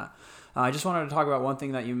sharing that. I just wanted to talk about one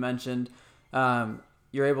thing that you mentioned.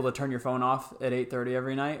 you're able to turn your phone off at 8:30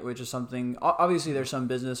 every night, which is something, obviously there's some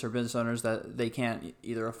business or business owners that they can't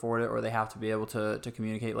either afford it or they have to be able to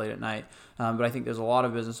communicate late at night. But I think there's a lot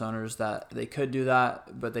of business owners that they could do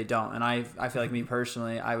that, but they don't. And I feel like me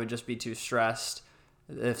personally, I would just be too stressed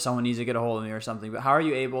if someone needs to get a hold of me or something. But how are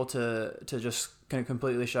you able to just kind of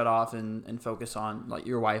completely shut off and focus on like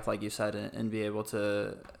your wife, like you said, and be able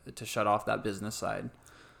to shut off that business side?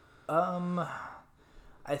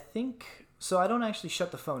 I think so. I don't actually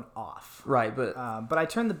shut the phone off, right? But I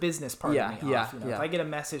turn the business part of me off. Yeah. If I get a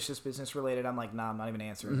message that's business related, I'm like, nah, I'm not even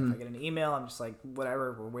answering. Mm-hmm. If I get an email, I'm just like,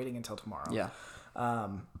 whatever. We're waiting until tomorrow. Yeah.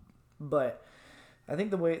 But I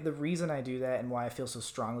think the reason I do that and why I feel so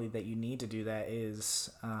strongly that you need to do that is,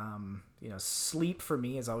 sleep for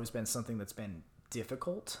me has always been something that's been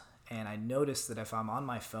difficult, and I notice that if I'm on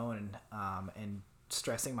my phone and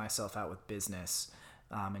stressing myself out with business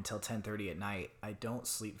until 10:30 at night, I don't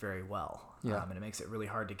sleep very well. Yeah. And it makes it really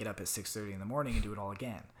hard to get up at 6:30 in the morning and do it all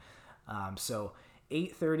again. So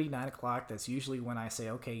 8:30, 9 o'clock, that's usually when I say,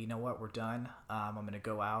 okay, you know what, we're done. I'm going to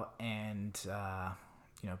go out and,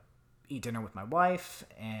 eat dinner with my wife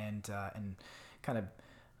and kind of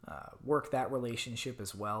work that relationship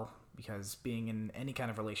as well. Because being in any kind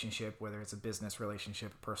of relationship, whether it's a business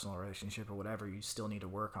relationship, a personal relationship, or whatever, you still need to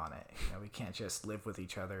work on it. We can't just live with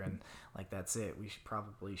each other and like that's it.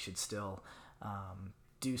 We should still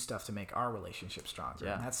do stuff to make our relationship stronger.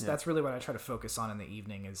 Yeah, And that's really what I try to focus on in the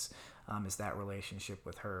evening is that relationship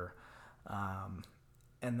with her.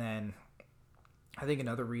 And then I think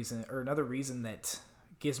another reason that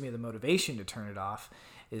gives me the motivation to turn it off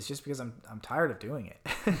is just because I'm tired of doing it.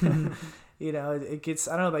 It gets,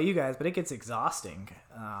 I don't know about you guys, but it gets exhausting.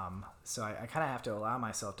 So I kind of have to allow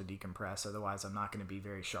myself to decompress. Otherwise, I'm not going to be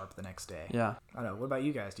very sharp the next day. Yeah. I don't know. What about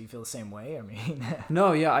you guys? Do you feel the same way? I mean,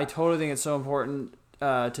 No, yeah, I totally think it's so important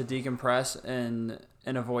to decompress and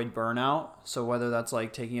avoid burnout. So whether that's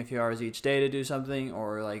like taking a few hours each day to do something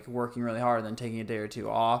or like working really hard and then taking a day or two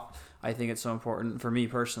off, I think it's so important for me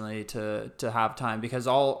personally to have time because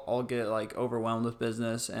I'll get like overwhelmed with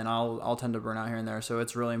business and I'll tend to burn out here and there. So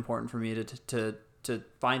it's really important for me to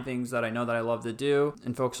find things that I know that I love to do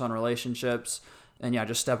and focus on relationships and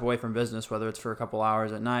just step away from business, whether it's for a couple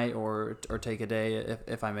hours at night or take a day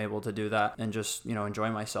if I'm able to do that and just, enjoy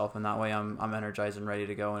myself. And that way I'm energized and ready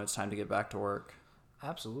to go and it's time to get back to work.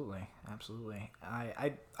 Absolutely.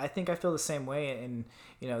 I think I feel the same way. And,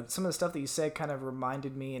 some of the stuff that you said kind of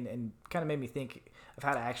reminded me and kind of made me think of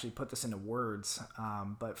how to actually put this into words.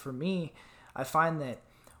 But for me, I find that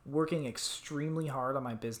working extremely hard on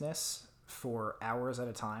my business for hours at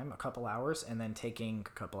a time, a couple hours, and then taking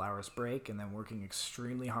a couple hours break and then working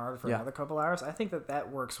extremely hard for another couple hours, I think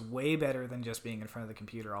that works way better than just being in front of the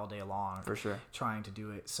computer all day long. For sure. Trying to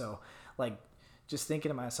do it. So, like, just thinking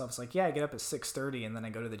to myself, it's like, I get up at 6:30 and then I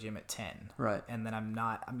go to the gym at 10. Right. And then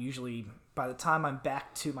I'm usually, by the time I'm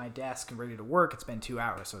back to my desk and ready to work, it's been 2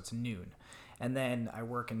 hours, so it's noon. And then I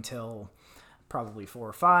work until probably 4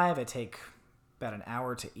 or 5. I take about an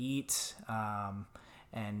hour to eat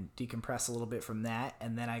and decompress a little bit from that.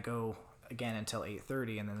 And then I go again until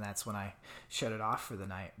 8:30, and then that's when I shut it off for the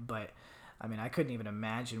night. But I mean, I couldn't even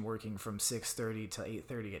imagine working from 6:30 to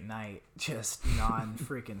 8:30 at night, just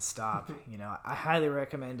non-freaking stop. I highly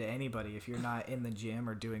recommend to anybody, if you're not in the gym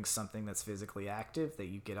or doing something that's physically active, that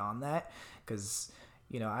you get on that. Because,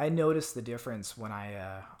 I notice the difference when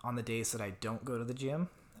on the days that I don't go to the gym,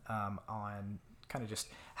 on kind of just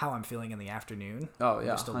how I'm feeling in the afternoon. Oh, yeah,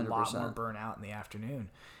 just a 100%. lot more burnout in the afternoon,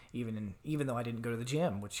 even though I didn't go to the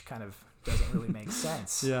gym, which kind of doesn't really make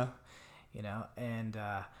sense. Yeah. And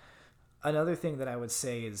another thing that I would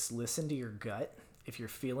say is listen to your gut. If you're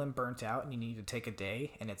feeling burnt out and you need to take a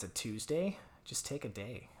day and it's a Tuesday, just take a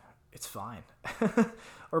day. It's fine.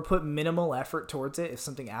 Or put minimal effort towards it. If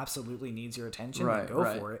something absolutely needs your attention, then go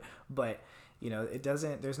for it. But,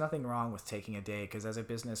 there's nothing wrong with taking a day, because as a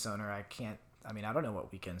business owner, I don't know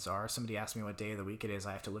what weekends are. Somebody asks me what day of the week it is,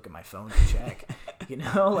 I have to look at my phone to check,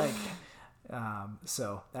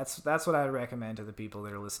 so that's what I would recommend to the people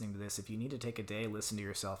that are listening to this. If you need to take a day, listen to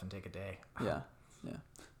yourself and take a day. Yeah.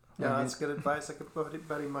 Yeah, that's good advice. Like a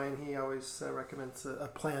buddy of mine, he always recommends a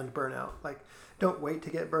planned burnout. Like, don't wait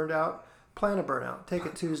to get burned out. Plan a burnout. Take a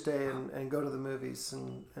Tuesday and go to the movies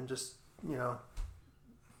and just,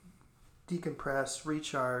 decompress,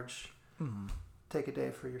 recharge, take a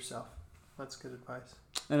day for yourself. That's good advice.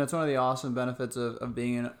 And it's one of the awesome benefits of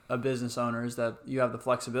being a business owner is that you have the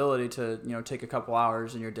flexibility to, take a couple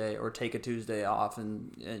hours in your day or take a Tuesday off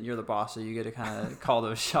and you're the boss, so you get to kind of call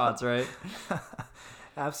those shots, right?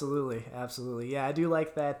 Absolutely. Yeah, I do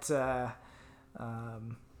like that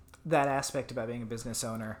that aspect about being a business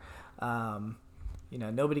owner.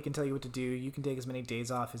 nobody can tell you what to do. You can take as many days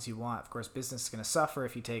off as you want. Of course, business is going to suffer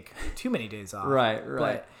if you take too many days off. Right.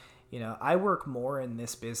 But, I work more in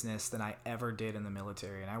this business than I ever did in the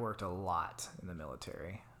military, and I worked a lot in the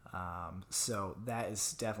military. So that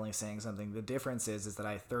is definitely saying something. The difference is that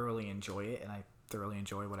I thoroughly enjoy it, and I thoroughly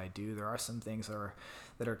enjoy what I do. There are some things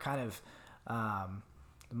that are kind of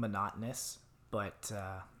monotonous, but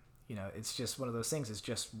it's just one of those things. It's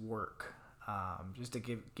just work. Just to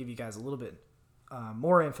give you guys a little bit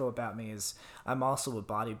more info about me is I'm also a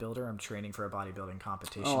bodybuilder. I'm training for a bodybuilding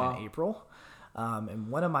competition in April. And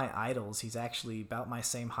one of my idols, he's actually about my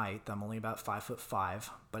same height. I'm only about 5'5",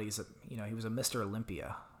 but he was a Mr.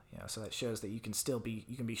 Olympia. So that shows that you can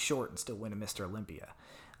be short and still win a Mr. Olympia.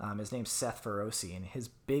 His name's Seth Feroci, and his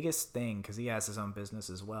biggest thing, because he has his own business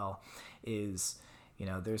as well, is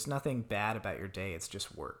there's nothing bad about your day. It's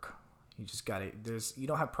just work. You just you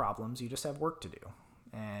don't have problems. You just have work to do.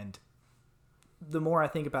 And the more I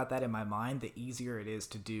think about that in my mind, the easier it is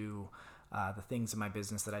to do the things in my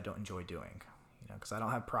business that I don't enjoy doing. Because I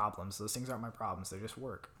don't have problems. Those things aren't my problems. They're just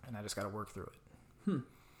work, and I just got to work through it.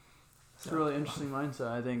 It's a really interesting mindset.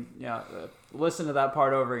 I think, listen to that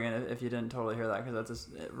part over again if you didn't totally hear that, because that's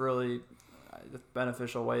a really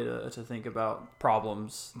beneficial way to think about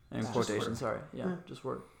problems in quotations. Sorry. Yeah, just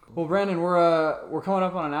work. Well, Brandon, we're coming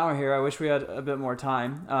up on an hour here. I wish we had a bit more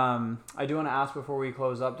time. I do want to ask before we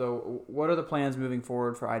close up, though, what are the plans moving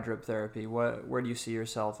forward for iDrip therapy? Where do you see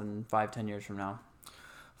yourself in 5-10 years from now?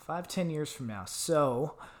 5-10 years from now.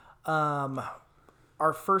 So,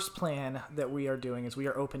 our first plan that we are doing is we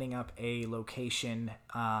are opening up a location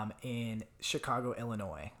in Chicago,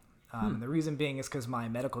 Illinois. And the reason being is because my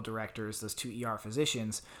medical directors, those 2 ER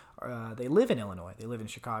physicians, they live in Illinois. They live in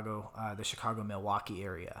Chicago, the Chicago-Milwaukee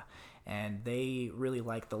area. And they really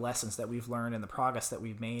like the lessons that we've learned and the progress that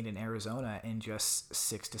we've made in Arizona in just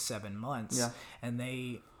 6 to 7 months. Yeah. And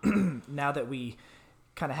they, now that we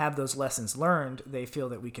kind of have those lessons learned, they feel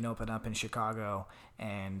that we can open up in Chicago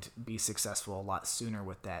and be successful a lot sooner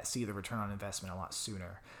with that, see the return on investment a lot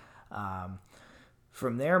sooner.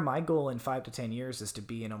 From there, my goal in 5 to 10 years is to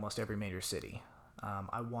be in almost every major city.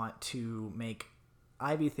 I want to make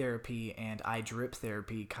IV therapy and iDrip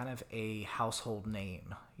therapy kind of a household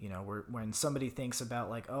name. When somebody thinks about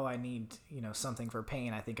like, oh, I need, something for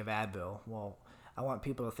pain, I think of Advil. Well, I want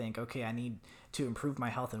people to think, okay, I need to improve my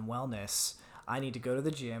health and wellness. I need to go to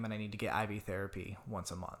the gym and I need to get IV therapy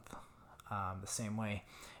once a month. The same way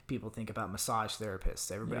people think about massage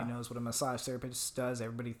therapists. Everybody knows what a massage therapist does.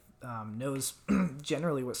 Everybody knows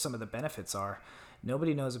generally what some of the benefits are.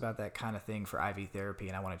 Nobody knows about that kind of thing for IV therapy,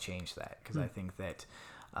 and I want to change that because I think that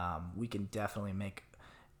we can definitely make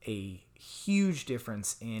a huge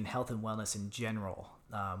difference in health and wellness in general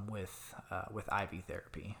with IV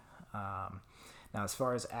therapy. Now, as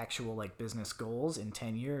far as actual like business goals in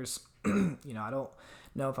 10 years, I don't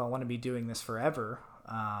know if I want to be doing this forever.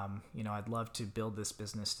 I'd love to build this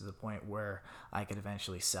business to the point where I could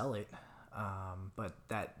eventually sell it. But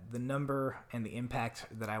that the number and the impact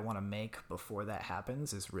that I want to make before that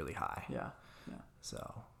happens is really high. Yeah.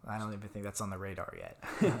 So I don't even think that's on the radar yet.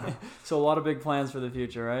 So a lot of big plans for the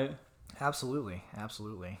future, right? Absolutely.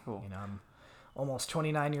 Cool. I'm almost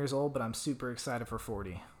 29 years old, but I'm super excited for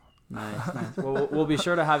 40. Nice. Well, we'll be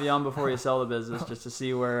sure to have you on before you sell the business just to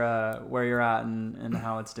see where you're at and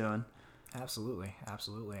how it's doing. Absolutely.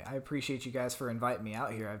 I appreciate you guys for inviting me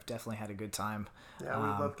out here. I've definitely had a good time. Yeah, we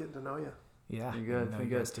love getting to know you. Yeah, you're good. You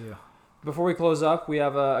guys too. Before we close up, we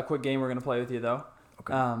have a quick game we're going to play with you, though.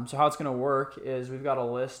 Okay. So how it's going to work is we've got a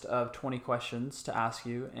list of 20 questions to ask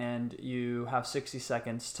you, and you have 60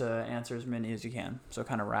 seconds to answer as many as you can. So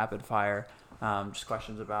kind of rapid fire, just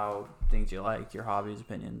questions about things you like, your hobbies,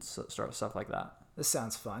 opinions, stuff like that. This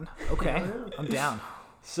sounds fun. Okay, I'm down.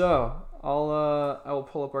 So I will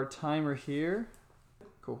pull up our timer here.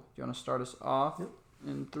 Cool. Do you want to start us off? Yep.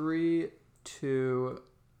 In 3, 2,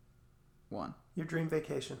 1. Your dream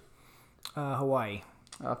vacation. Hawaii.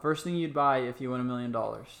 First thing you'd buy if you win $1 million.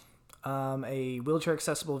 A wheelchair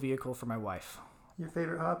accessible vehicle for my wife. Your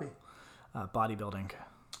favorite hobby. Bodybuilding.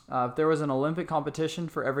 If there was an Olympic competition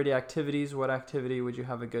for everyday activities, what activity would you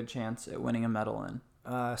have a good chance at winning a medal in?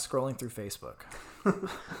 Scrolling through Facebook.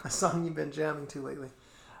 A song you've been jamming to lately.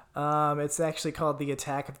 It's actually called The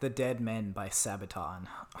Attack of the Dead Men by Sabaton.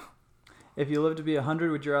 If you lived to be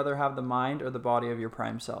 100, would you rather have the mind or the body of your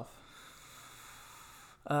prime self?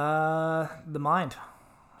 The mind.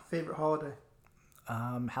 Favorite holiday?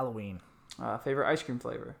 Halloween. Favorite ice cream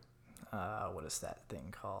flavor? What is that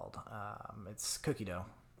thing called? It's cookie dough.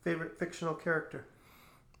 Favorite fictional character?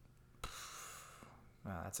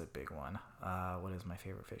 That's a big one. What is my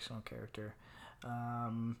favorite fictional character?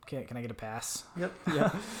 Can I get a pass? Yep. Yeah.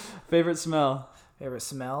 Favorite smell? Favorite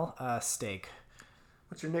smell? Steak.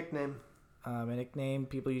 What's your nickname? My nickname,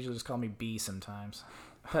 people usually just call me B sometimes.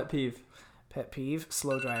 Pet peeve? Pet peeve,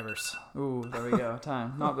 slow drivers. Ooh, there we go.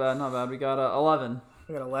 Time. Not bad. We got 11.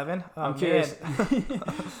 We got 11. Oh, I'm curious.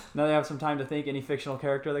 Now that I have some time to think, any fictional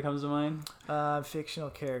character that comes to mind? Fictional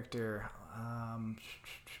character.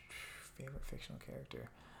 Favorite fictional character.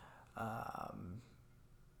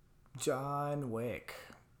 John Wick.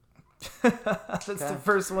 That's the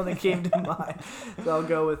first one that came to mind. So I'll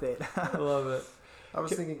go with it. I love it. I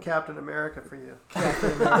was thinking Captain America for you.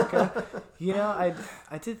 Captain America. You know,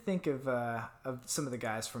 I did think of some of the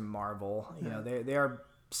guys from Marvel. You know, they are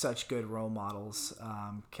such good role models.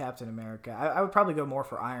 Captain America. I would probably go more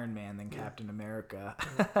for Iron Man than Captain America.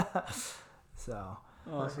 So,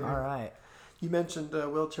 Awesome. all right. You mentioned a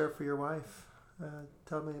wheelchair for your wife.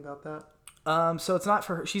 Tell me about that. So it's not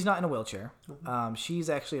for her. She's not in a wheelchair. She's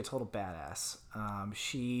actually a total badass.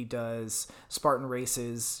 She does Spartan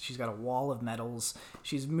races. She's got a wall of medals.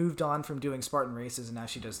 She's moved on from doing Spartan races, and now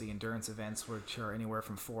she does the endurance events, which are anywhere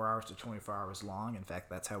from 4 hours to 24 hours long. In fact,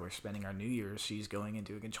 that's how we're spending our New Year's. She's going and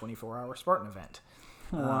doing a 24-hour Spartan event.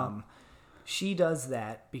 Wow. She does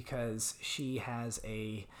that because she has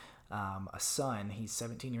a son. He's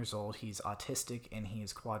 17 years old. He's autistic and he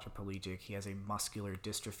is quadriplegic. He has a muscular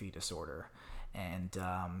dystrophy disorder, and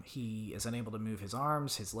he is unable to move his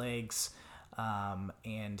arms, his legs,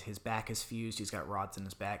 and his back is fused. He's got rods in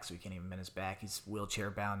his back, so he can't even bend his back. He's wheelchair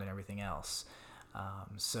bound and everything else.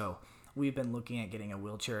 So we've been looking at getting a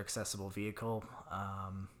wheelchair accessible vehicle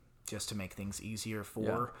just to make things easier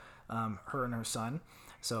for her and her son.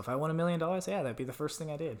 So if I won $1 million, that'd be the first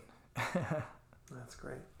thing I did. That's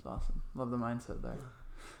great. That's awesome. Love the mindset there.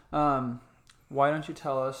 Why don't you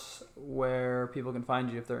tell us where people can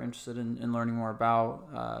find you if they're interested in learning more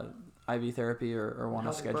about IV therapy or want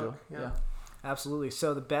to Healthy schedule? book, yeah. Absolutely.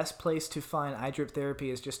 So the best place to find iDrip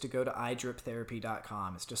therapy is just to go to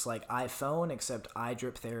iDriptherapy.com. It's just like iPhone, except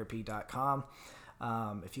iDriptherapy.com.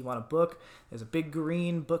 If you want a book, there's a big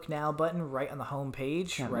green Book Now button right on the home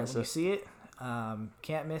page, right when you see it.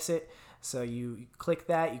 Can't miss it. So you click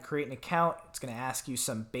that, you create an account. It's going to ask you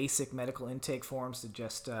some basic medical intake forms to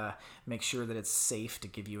just make sure that it's safe to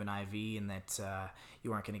give you an IV and that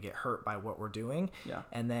you aren't going to get hurt by what we're doing. Yeah.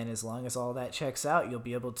 And then as long as all that checks out, you'll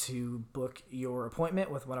be able to book your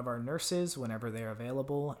appointment with one of our nurses whenever they're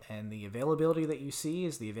available. And the availability that you see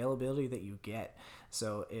is the availability that you get.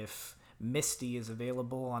 So if Misty is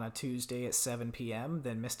available on a Tuesday at 7 p.m.,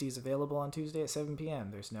 then Misty is available on Tuesday at 7 p.m.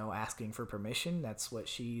 There's no asking for permission. That's what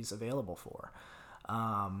she's available for.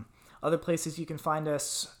 Other places you can find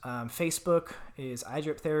us, Facebook is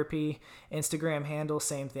iDrip Therapy. Instagram handle,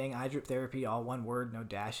 same thing, iDrip Therapy, all one word, no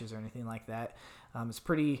dashes or anything like that. It's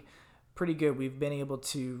pretty good. We've been able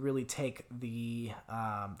to really take the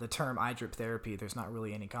term iDrip Therapy. There's not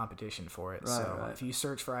really any competition for it. Right. If you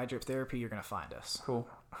search for iDrip Therapy, you're going to find us. Cool.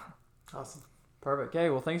 Awesome. Perfect. Okay,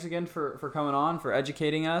 well, thanks again for coming on, for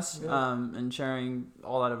educating us, and sharing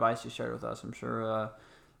all that advice you shared with us. I'm sure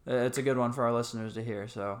it's a good one for our listeners to hear,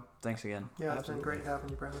 so thanks again. Yeah, it's been great having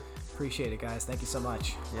you, Brandon. Appreciate it, guys. Thank you so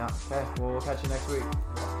much. Yeah, okay, well, we'll catch you next week.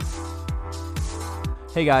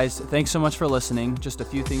 Hey guys, thanks so much for listening. Just a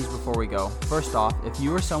few things before we go. First off, if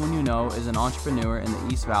you or someone you know is an entrepreneur in the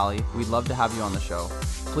East Valley, we'd love to have you on the show.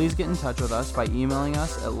 Please get in touch with us by emailing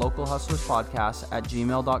us at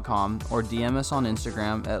localhustlerspodcast@gmail.com or DM us on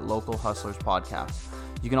Instagram at localhustlerspodcast.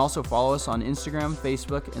 You can also follow us on Instagram,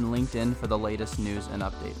 Facebook, and LinkedIn for the latest news and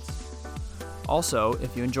updates. Also,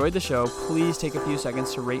 if you enjoyed the show, please take a few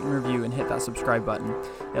seconds to rate and review and hit that subscribe button.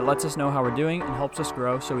 It lets us know how we're doing and helps us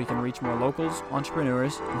grow so we can reach more locals,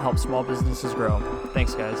 entrepreneurs, and help small businesses grow.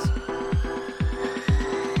 Thanks, guys.